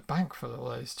paid a bit of bank for all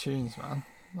those tunes, man.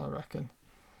 I reckon.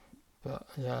 But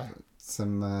yeah,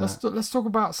 Some let's talk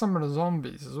about some of the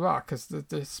zombies as well, because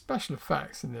the special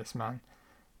effects in this, man,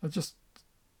 are just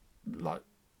like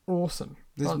awesome.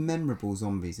 there's Like, memorable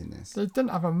zombies in this, they didn't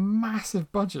have a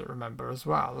massive budget, remember, as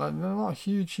well. Like, they're not a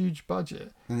huge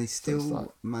budget. and they still like-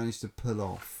 managed to pull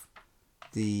off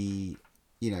the.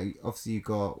 Obviously you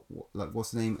got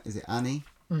what's the name? Is it Annie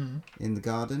in the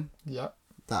garden? Yeah,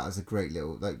 That was a great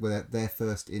little their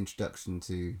first introduction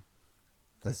to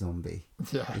a zombie,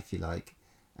 yeah, if you like,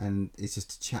 and it's just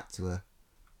to chat to her,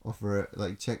 offer her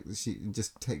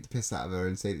just take the piss out of her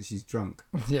and say that she's drunk,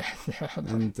 yeah.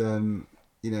 and and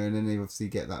then they obviously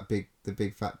get the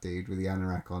big fat dude with the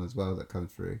anorak on as well that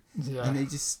comes through, Yeah. and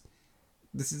this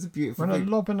is a beautiful When they're thing.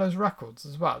 lobbing those records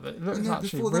as well, it looks No,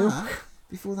 actually real.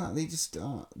 Before that, they just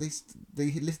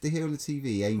they lift the heel of the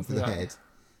TV, aim for the Yeah.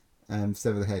 head,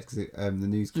 sever the head because the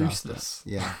newscaster. Useless.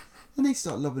 Yeah, and they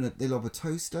start lobbing it. They lob a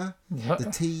toaster, Yeah. the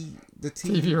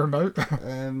TV remote.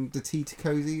 the tea to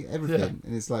cozy, everything,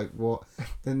 and it's like what?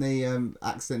 Then they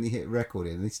accidentally hit record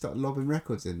in, and they start lobbing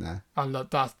records in there. I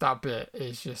love that bit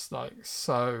is just like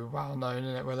so well known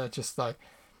in it, where they're just like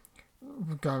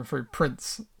going through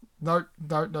Prince. No,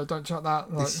 don't chuck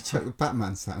that. They Like, should chuck the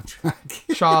Batman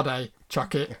soundtrack. Sade,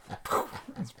 chuck it.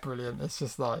 It's brilliant. It's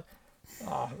just like,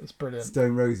 it's brilliant.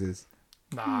 Stone Roses.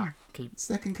 Nah, keep.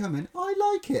 Second Coming. I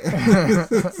like it.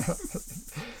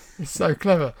 It's so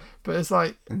clever, but it's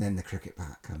like, And then the cricket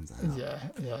bat comes out.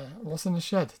 yeah. What's in the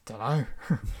shed? Don't know.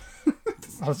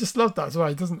 I just love that as well.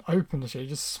 He doesn't open the shed; he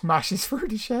just smashes through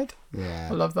the shed. Yeah.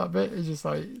 I love that bit. It's just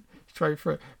like straight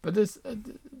through. But this,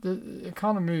 it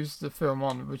kind of moves the film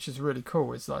on, which is really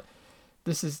cool. It's like,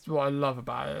 this is what I love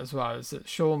about it as well. Is that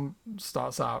Sean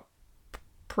starts out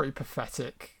pretty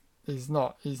pathetic. He's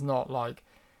not like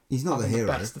He's not the having hero.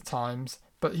 best of times,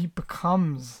 but he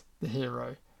becomes the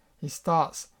hero. He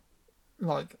starts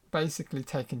like basically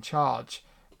taking charge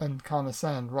and kind of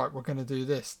saying, right, we're going to do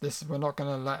this. We're not going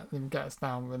to let them get us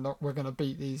down. We're going to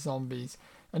beat these zombies.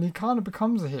 And he kind of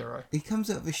becomes a hero. He comes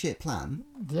up with a shit plan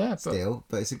Yeah, but still,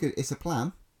 but it's a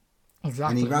plan.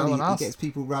 exactly. And no one he else. gets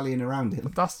people rallying around him.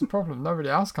 But that's the problem. Nobody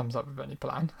else comes up with any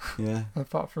plan Yeah.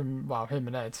 apart from him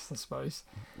and Ed, I suppose.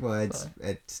 Well,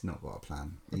 Ed's not got a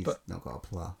plan. He's But- not got a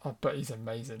plan. But he's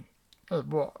amazing.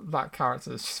 What that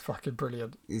character is just fucking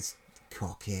brilliant. It's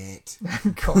cock it.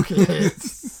 Cocky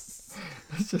hits.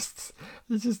 He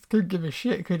just couldn't give a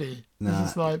shit, could he? Nah, he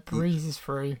just like breezes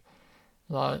through.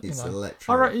 Like, It's you know.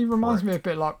 electro. He reminds me prick. a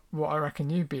bit like what I reckon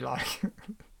you'd be like. You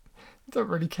don't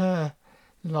really care.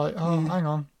 You're like, hang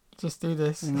on, just do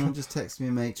this. Hang on, just text me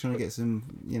a mate trying to get some,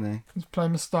 Just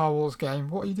playing a Star Wars game.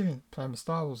 What are you doing? Playing a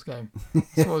Star Wars game.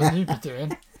 That's what you'd be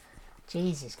doing.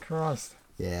 Jesus Christ.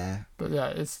 Yeah. But yeah,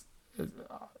 it's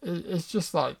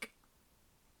just like,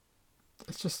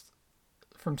 it's just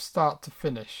from start to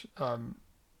finish.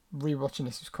 Rewatching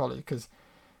this with Collie, because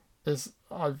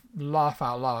I laugh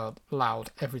out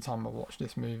loud every time I watch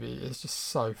this movie. It's just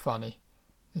so funny.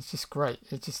 It's just great.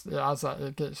 It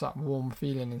gets that warm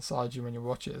feeling inside you when you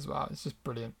watch it as well. It's just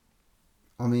brilliant.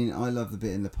 I mean, I love the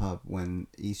bit in the pub when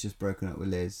he's just broken up with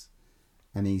Liz,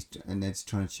 and Ned's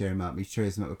trying to cheer him up. He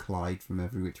cheers him up with Clyde from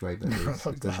Every Which Way But Loose.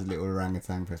 He does a little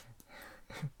orangutan press.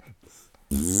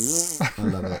 I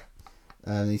love it.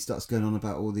 And he starts going on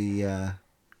about all the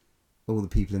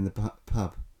people in the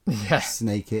pub. Yeah,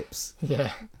 Snake hips.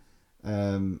 yeah,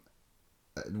 And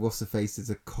what's the face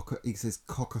is he says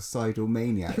coccicidal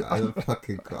maniac.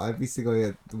 Every single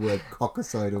hear the word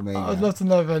coccicidal maniac. I'd love to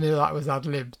know if any of that was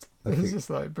ad-libbed. I It's think just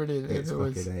like brilliant if It's it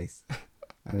was. fucking ace.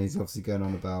 And he's obviously going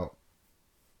on about,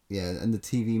 and the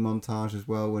TV montage as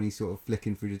well, when he's sort of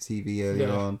flicking through the TV earlier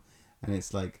Yeah. on, and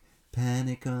it's like,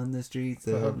 panic on the streets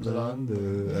of Of London.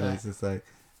 London, And yeah. it's just like,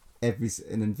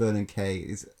 and then Vernon Kay,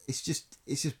 it's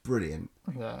just brilliant.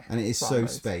 Yeah. And it is Well so made.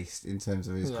 spaced in terms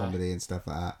of his Yeah. comedy and stuff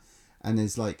like that. And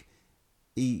there's like,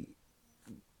 the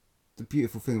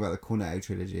beautiful thing about the Cornetto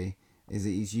trilogy is that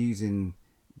he's using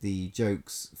the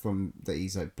jokes that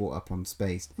he's like brought up on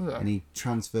Spaced, Yeah. and he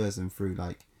transfers them through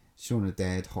like Shaun of the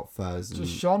Dead, Hot Fuzz, and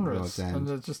Just genres, World's End. and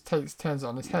it just turns it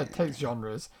on its head, takes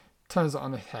genres, turns it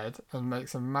on its head, and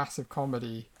makes a massive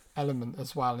comedy element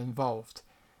as well involved.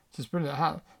 Just brilliant.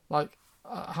 How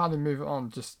they move it on,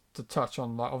 just to touch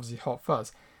on like obviously Hot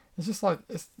Fuzz. It's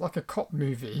like a cop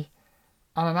movie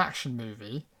and an action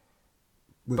movie,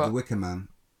 with but- the Wicker Man.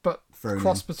 but Thrown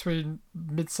cross in. between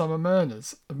Midsummer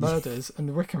Murders and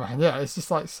The Wicker Man. Yeah, it's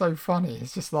just like so funny.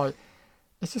 It's just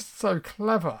so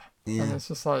clever. Yeah. And it's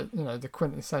just like, the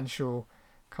quintessential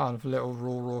kind of little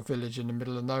rural village in the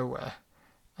middle of nowhere.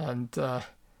 And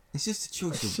It's just a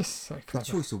choice it's of just so the clever.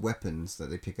 choice of weapons that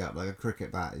they pick up. Like a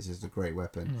cricket bat is just a great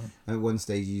weapon. Mm. And at one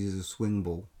stage he uses a swing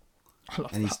ball, I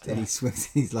love and that. he swings.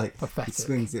 He's like Pathetic. he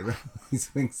swings it round. He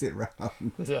swings it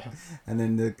round. Yeah. And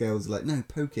then the girls are like, no,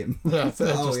 poke him. Yeah,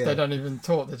 so Oh, they don't even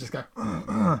talk, they just go,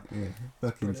 Yeah,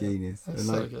 fucking Brilliant. genius. That's And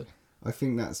so like, good. I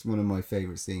think that's one of my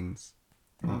favourite scenes.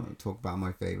 Mm. I'll talk about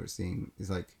my favourite scene is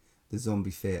like the zombie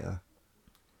theatre,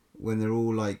 when they're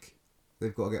all like,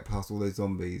 they've got to get past all those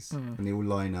zombies, and they all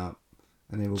line up,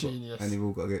 and they've all Genius.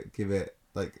 got to give it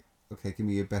like, okay, give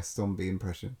me your best zombie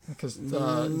impression. Because,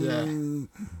 Mm.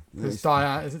 It's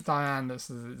Diane, is it Diane that's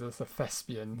the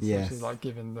thespian? So Yes. she's like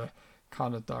giving the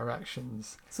kind of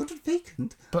directions. Sort of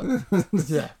vacant. But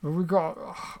yeah, but we've got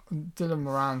Dylan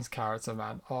Moran's character,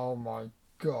 man. Oh my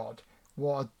god,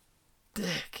 what a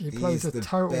dick! He plays He's a the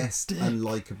total best dick.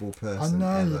 unlikable person I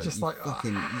know, ever. you're just you like,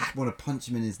 fucking, you just want to punch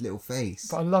him in his little face.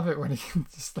 But I love it when he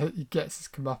just he gets his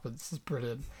comeuppance. It's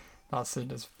brilliant. That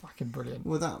scene is fucking brilliant.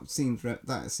 Well, that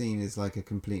scene is like a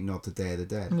complete nod to Day of the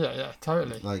Dead. Yeah,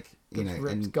 totally. Like, you know,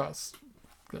 ripped and guts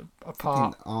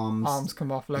apart, fucking arms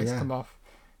come off, legs yeah. come off.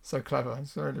 So clever.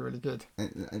 It's really, really good.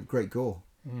 and great gore.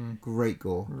 Great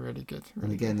gore. Really good. And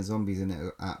Really again, the zombies in it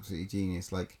are absolutely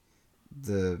genius. Like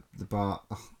the bar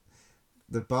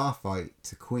fight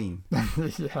to Queen,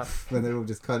 good. Yeah. when they're all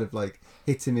just kind of like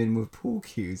hit him in with pool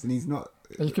cues, and he's not.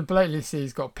 And you can blatantly see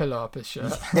he's got a pillow up his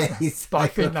shirt. He's But I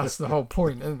like- think that's the whole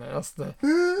point, isn't it?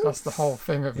 That's the whole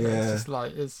thing of it. Yeah.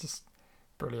 It's just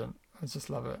brilliant. I just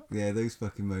love it. Yeah, those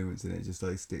fucking moments in it just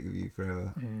like stick with you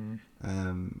forever.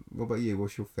 What about you?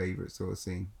 What's your favourite sort of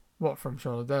scene? What, from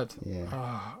Shaun of the Dead? Yeah.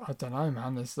 I don't know,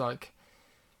 man. It's like,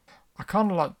 I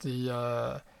kind of like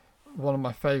the one of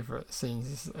my favourite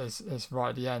scenes is right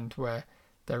at the end where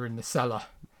they're in the cellar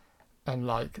and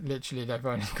like literally they've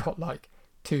only got like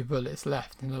 2 bullets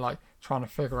left and they're like trying to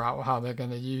figure out how they're going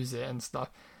to use it and stuff.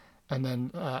 And then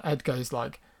Ed goes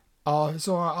like, "Oh, it's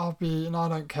alright, I'll be, and I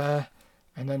don't care."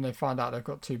 And then they find out they've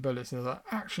got 2 bullets and they're like,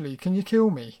 "Actually, can you kill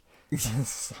me?" He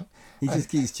just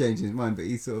keeps changing his mind, but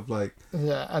he's sort of like,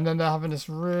 Yeah, and then they're having this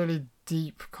really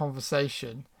deep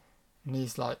conversation, and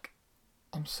he's like,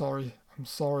 I'm sorry.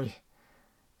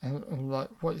 And I'm like,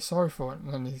 what are you sorry for?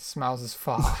 And then he smells his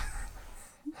fart.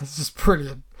 It's just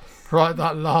brilliant. Right,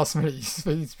 that last minute,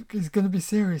 he's going to be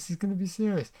serious,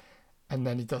 And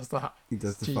then he does that. he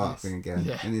does the Genius. fart thing again.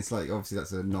 Yeah. And it's like, obviously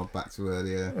that's a nod back to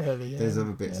earlier. Early, There's yeah,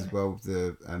 other bits yeah. as well with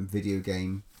the video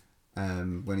game,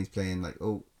 when he's playing like,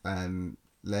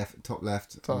 top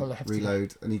left,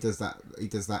 reload, and he does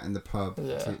that in the pub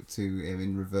Yeah. to him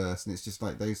in reverse, and it's just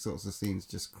like those sorts of scenes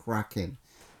just cracking.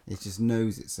 It just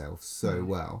knows itself so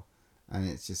well, and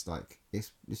it's just like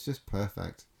it's just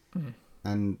perfect.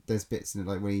 And there's bits in it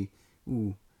like when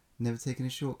he never taken a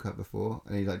shortcut before,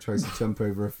 and he like tries to jump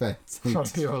over a fence, and, he Trying to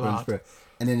just be all runs hard. for it.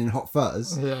 And then in Hot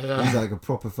Fuzz, Yeah. he's like a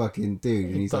proper fucking dude,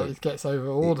 and he's He like gets over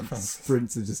all the he fences.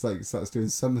 sprints and just like starts doing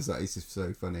somersaults. It's just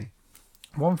so funny.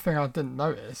 One thing I didn't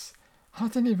notice, I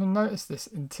didn't even notice this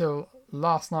until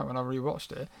last night when I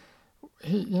rewatched it.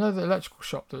 The electrical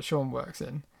shop that Sean works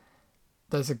in,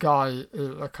 there's a guy,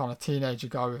 a kind of teenager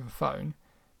guy with a phone.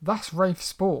 That's Rafe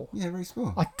Spall. Yeah, very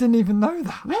small. I didn't even know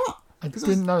that. What? I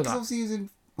didn't know that. Obviously, he was in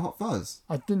Hot Fuzz.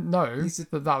 I didn't know He's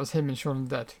a- that was him in Shaun of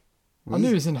the Dead. Well, I knew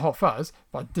he's- he was in Hot Fuzz,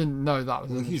 but I didn't know that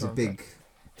was Well, him in he's a Shaun of the big, Dead.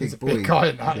 big He's a boy. big guy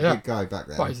in that, He's a yeah. big guy back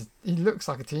then. But he looks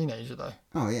like a teenager though.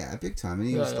 Oh yeah, big time. And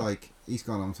he Yeah, was yeah. like, he's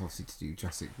gone on to obviously to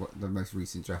do the most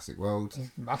recent Jurassic World.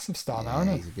 He's a massive star now,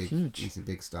 isn't he? Huge. He's a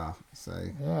big star. So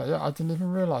yeah, I didn't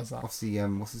even realise that. obviously,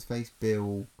 what's his face?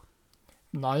 Bill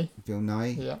Nye. Nye.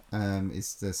 Yeah.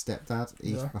 Is the stepdad.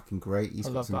 He's Yeah. fucking great. He's I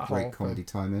got love some that great whole comedy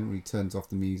time in when he turns off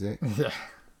the music. Yeah.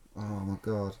 Oh my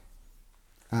god,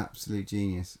 absolute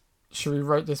genius. Should we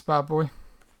rate this bad boy?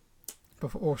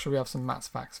 Or should we have some Matt's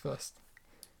facts first?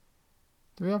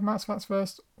 Do we have Matt's facts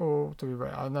first, or do we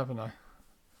rate? I never know.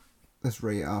 Let's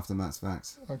rate it after Matt's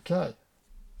facts. Okay.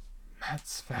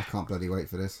 Matt's I facts. can't bloody wait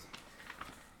for this.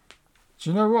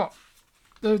 Do you know what?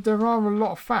 There are a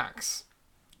lot of facts.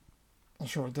 I'm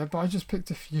sure there, but I just picked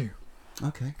a few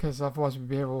Okay. because otherwise we'd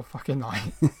be here all fucking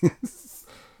night.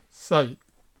 So,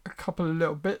 a couple of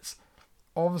little bits.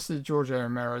 Obviously, George A.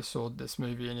 Romero saw this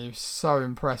movie and he was so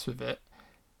impressed with it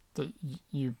that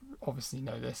you obviously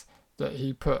know this, that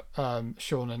he put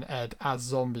Shaun and Ed as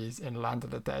zombies in Land of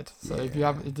the Dead. So if you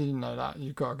didn't know that,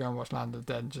 you've got to go and watch Land of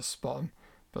the Dead and just spot them.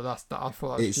 But I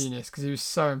thought that was genius because he was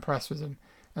so impressed with them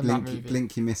in that movie.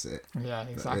 Blink, you miss it. Yeah,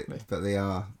 exactly. But they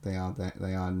are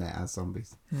net as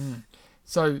zombies.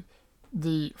 So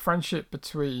the friendship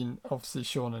between obviously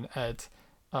Shaun and Ed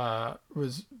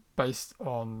was based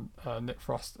on Nick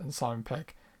Frost and Simon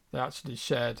Pegg. They actually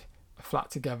shared a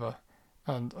flat together,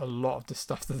 and a lot of the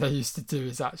stuff that they used to do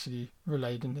is actually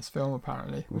relayed in this film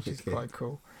apparently, which is quite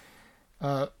cool.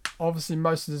 Obviously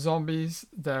most of the zombies,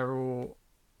 they're all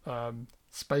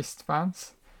Spaced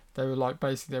fans. They were like,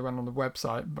 basically they went on the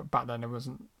website, but back then there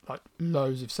wasn't like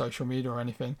loads of social media or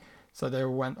anything, so they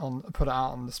all put it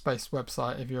out on the Spaced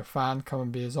website. If you're a fan, come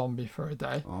and be a zombie for a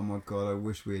day. Oh my god, I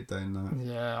wish we had done that.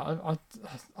 Yeah, I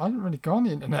hadn't really gone on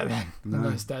the internet then in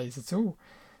those days at all.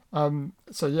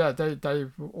 So yeah, they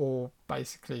were all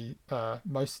basically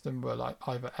most of them were like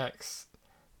either ex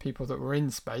people that were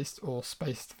in Spaced or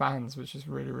Spaced fans, which is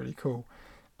really, really cool.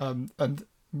 And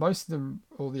most of them,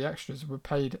 all the extras, were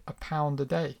paid £1 a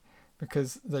day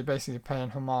because they basically pay in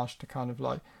homage to kind of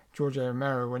like George A.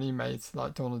 Romero when he made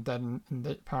like Dawn of the Dead, and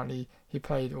apparently he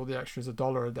paid all the extras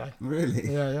 $1 a day.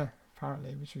 Really? Yeah,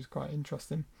 apparently, which was quite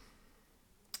interesting.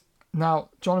 Now,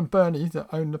 John and Bernie that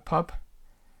own the pub,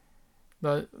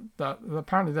 that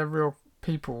apparently they're real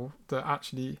people that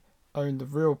actually own the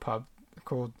real pub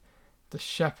called the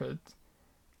Shepherd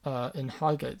in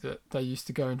Highgate that they used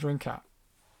to go and drink at.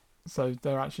 So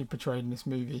they're actually portrayed in this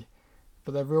movie,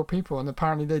 but they're real people, and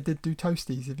apparently they did do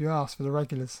toasties if you asked for the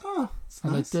regulars. Oh, that's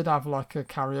and nice. they did have like a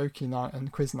karaoke night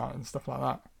and quiz night and stuff like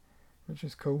that, which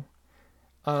is cool.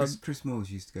 Chris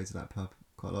Moores used to go to that pub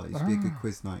quite a lot. It used to be a good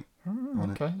quiz night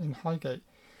on it. In Highgate.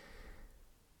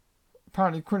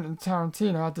 Apparently Quentin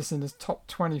Tarantino had this in his top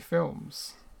 20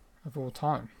 films of all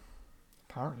time.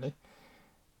 Apparently.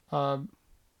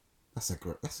 That's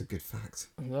a good fact.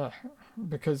 Yeah,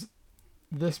 because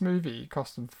this movie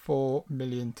cost them $4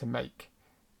 million to make,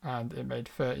 and it made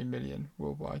 $30 million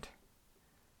worldwide.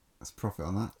 That's profit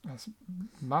on that. That's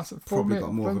massive. Probably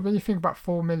got more. When you think about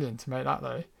 $4 million to make that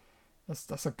though,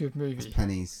 that's a good movie. It's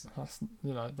pennies. That's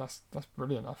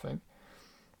brilliant, I think.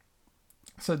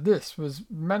 So this was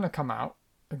meant to come out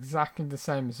exactly the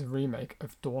same as a remake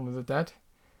of Dawn of the Dead,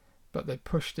 but they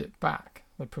pushed it back.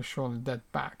 They pushed Shaun of the Dead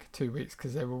back 2 weeks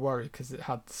because they were worried because it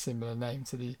had a similar name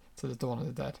to the Dawn of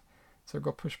the Dead. So it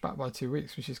got pushed back by 2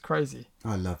 weeks, which is crazy.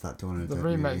 I love that Dawn of the Dead. The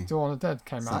remake movie. Dawn of the Dead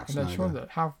came out, and then Shaun of the Dead.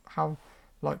 How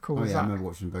like cool was that? I remember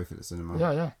watching both at the cinema.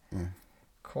 Yeah. Yeah.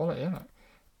 Quality, isn't it?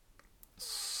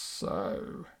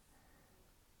 So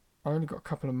I only got a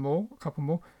couple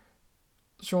more.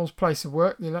 Sean's place of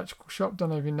work, the electrical shop. Don't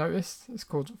know if you noticed. It's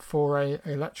called 4A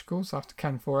Electricals after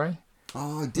Ken 4A.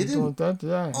 Oh, I Dawn didn't. of the Dead,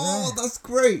 yeah. Oh, that's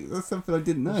great. That's something I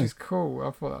didn't know. Which is cool.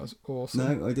 I thought that was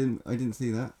awesome. No, I didn't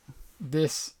see that.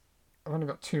 This, I've only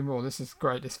got two more. This is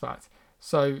great, this fact.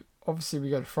 So obviously we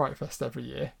go to Fright Fest every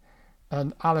year,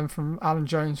 and Alan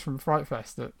Jones from Fright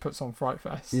Fest that puts on Fright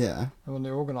Fest, Yeah. and one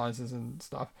of the organisers and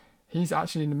stuff, he's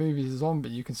actually in the movie as a zombie.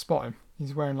 You can spot him.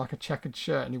 He's wearing like a checkered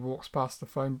shirt and he walks past the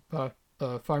phone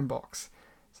box.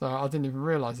 So I didn't even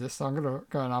realise this, so I'm going to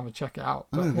go and have a check it out.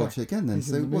 I'm going to watch it again then. he's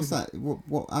in So the what's movie. that?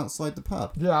 What outside the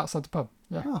pub? Yeah, outside the pub.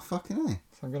 Yeah. Oh, fucking A.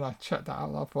 So I'm going to check that out.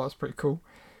 I thought that was pretty cool.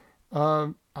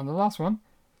 And the last one,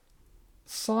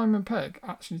 Simon Pegg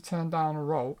actually turned down a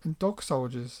role in Dog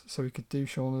Soldiers so he could do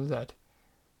Shaun of the Dead.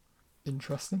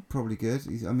 Interesting. Probably good.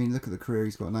 I mean, look at the career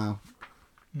he's got now.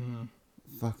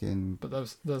 Fucking But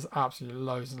there's absolutely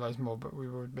loads and loads more, but we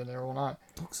would have been here all night.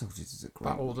 Dog Soldiers is a great.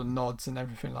 About all the nods and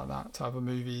everything like that to other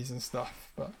movies and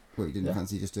stuff. But Well, you didn't yeah.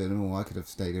 fancy just doing them all. I could have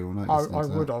stayed here all night. I listening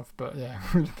to would that. have, but yeah,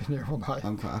 we would have been here all night.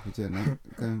 I'm quite happy doing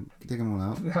that. Go and dig them all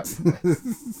out.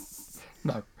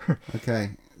 No.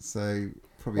 Okay, so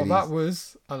probably. Well, that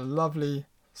was a lovely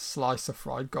slice of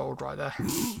fried gold right there.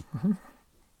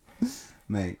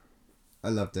 Mate, I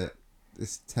loved it.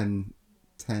 It's 10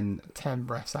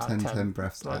 breaths out of 10. 10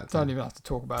 breaths out of 10. Don't even have to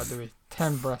talk about it, do we?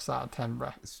 10 breaths out of 10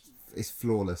 breaths. It's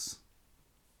flawless.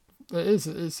 It is.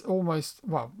 It's almost,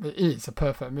 well, it is a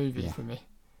perfect movie Yeah. for me.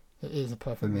 It is a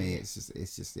perfect For movie. me, it's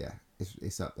just yeah,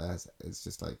 it's up there. It's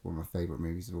just like one of my favourite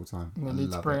movies of all time. And they I need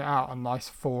to love bring it. out a nice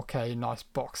 4K, nice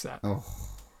box set. Oh,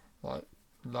 Like,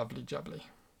 lovely jubbly.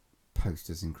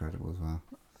 poster's incredible as well.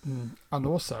 And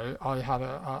also, I had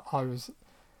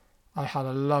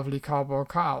a lovely cardboard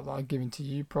cutout that I'd given to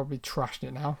you. Probably trashed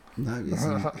it now. No,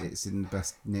 it's in the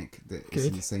best nick. It's Good.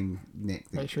 in the same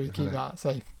nick. Make sure you keep that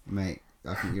safe. Mate,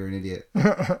 I think you're an idiot.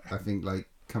 I think like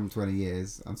come 20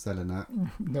 years, I'm selling that. No,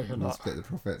 you're And I'll not. split the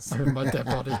profits. Over my dead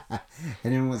body.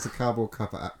 Anyone wants a cardboard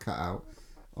cut out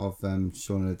of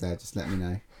Shaun of the Dead, just let me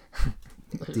know.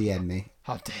 DM me.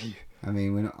 How dare you? I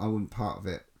mean, I wasn't part of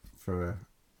it for a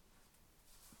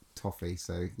toffee,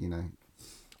 so you know.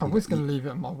 I was going to leave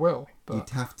it in my will, but You'd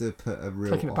have to put a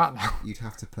real. taking it back now. You'd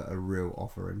have to put a real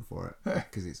offer in for it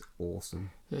because it's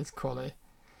awesome. It's quality.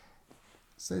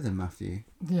 So then, Matthew,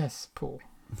 Yes, Paul.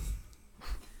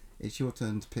 it's your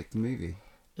turn to pick the movie.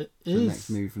 It The is next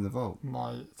movie from the vault.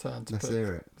 my turn to Let's pick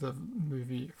hear it. the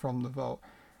movie from the vault.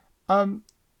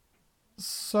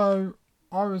 So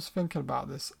I was thinking about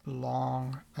this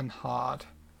long and hard.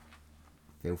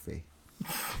 Filthy.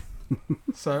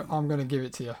 So I'm going to give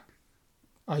it to you.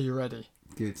 Are you ready?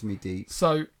 Give it to me deep.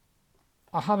 So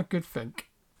I had a good think.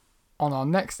 On our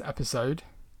next episode,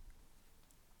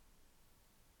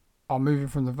 our movie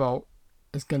from the vault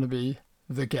is going to be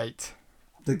The Gate.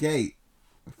 The Gate.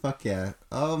 Fuck yeah.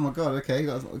 Oh my god, okay.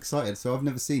 I was excited. So I've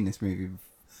never seen this movie.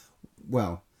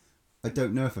 Well, I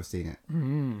don't know if I've seen it.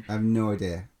 I have no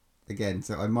idea. Again,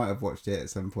 so I might have watched it at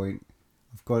some point.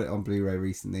 I've got it on Blu-ray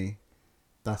recently.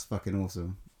 That's fucking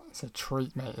awesome. It's a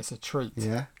treat, mate. It's a treat.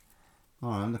 Yeah.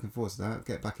 Alright, I'm looking forward to that.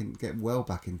 Get well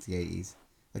back into the 80s.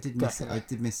 I did miss Definitely. it. I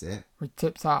did miss it. We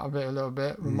tipped out of it a little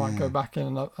bit. We might Yeah. go back in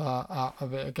and out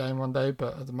of it again one day,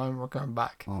 but at the moment we're going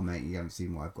back. Oh mate, you haven't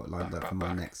seen what I've got lined up for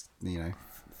my next,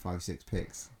 5-6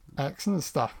 picks. Excellent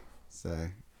stuff. So,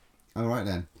 alright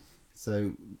then.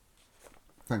 So,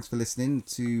 thanks for listening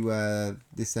to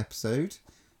this episode.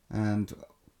 And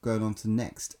going on to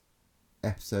next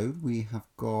episode, we have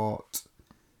got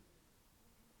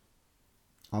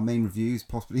our main reviews,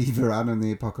 possibly either Anna and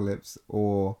the Apocalypse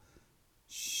or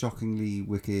Shockingly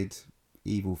Wicked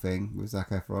Evil Thing with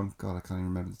Zac Efron. God, I can't even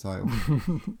remember the title.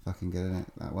 Fucking good, isn't it?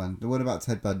 That one. The one about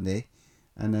Ted Bundy.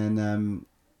 And then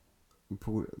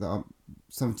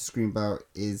something to scream about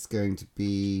is going to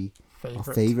be our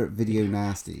favourite video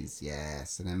nasties.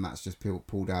 Yes. And then Matt's just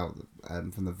pulled out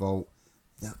from the vault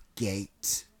The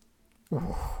Gate.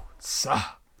 Ooh, sir.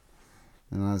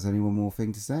 And there's only one more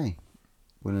thing to say.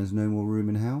 When there's no more room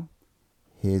in hell,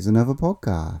 here's another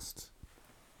podcast.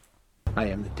 I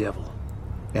am the devil,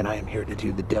 and I am here to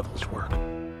do the devil's work.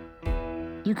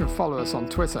 You can follow us on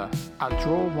Twitter at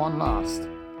DrawOneLast,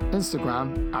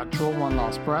 Instagram at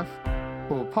DrawOneLastBreath,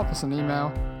 or pop us an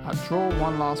email at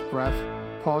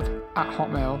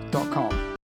DrawOneLastBreathPod@hotmail.com.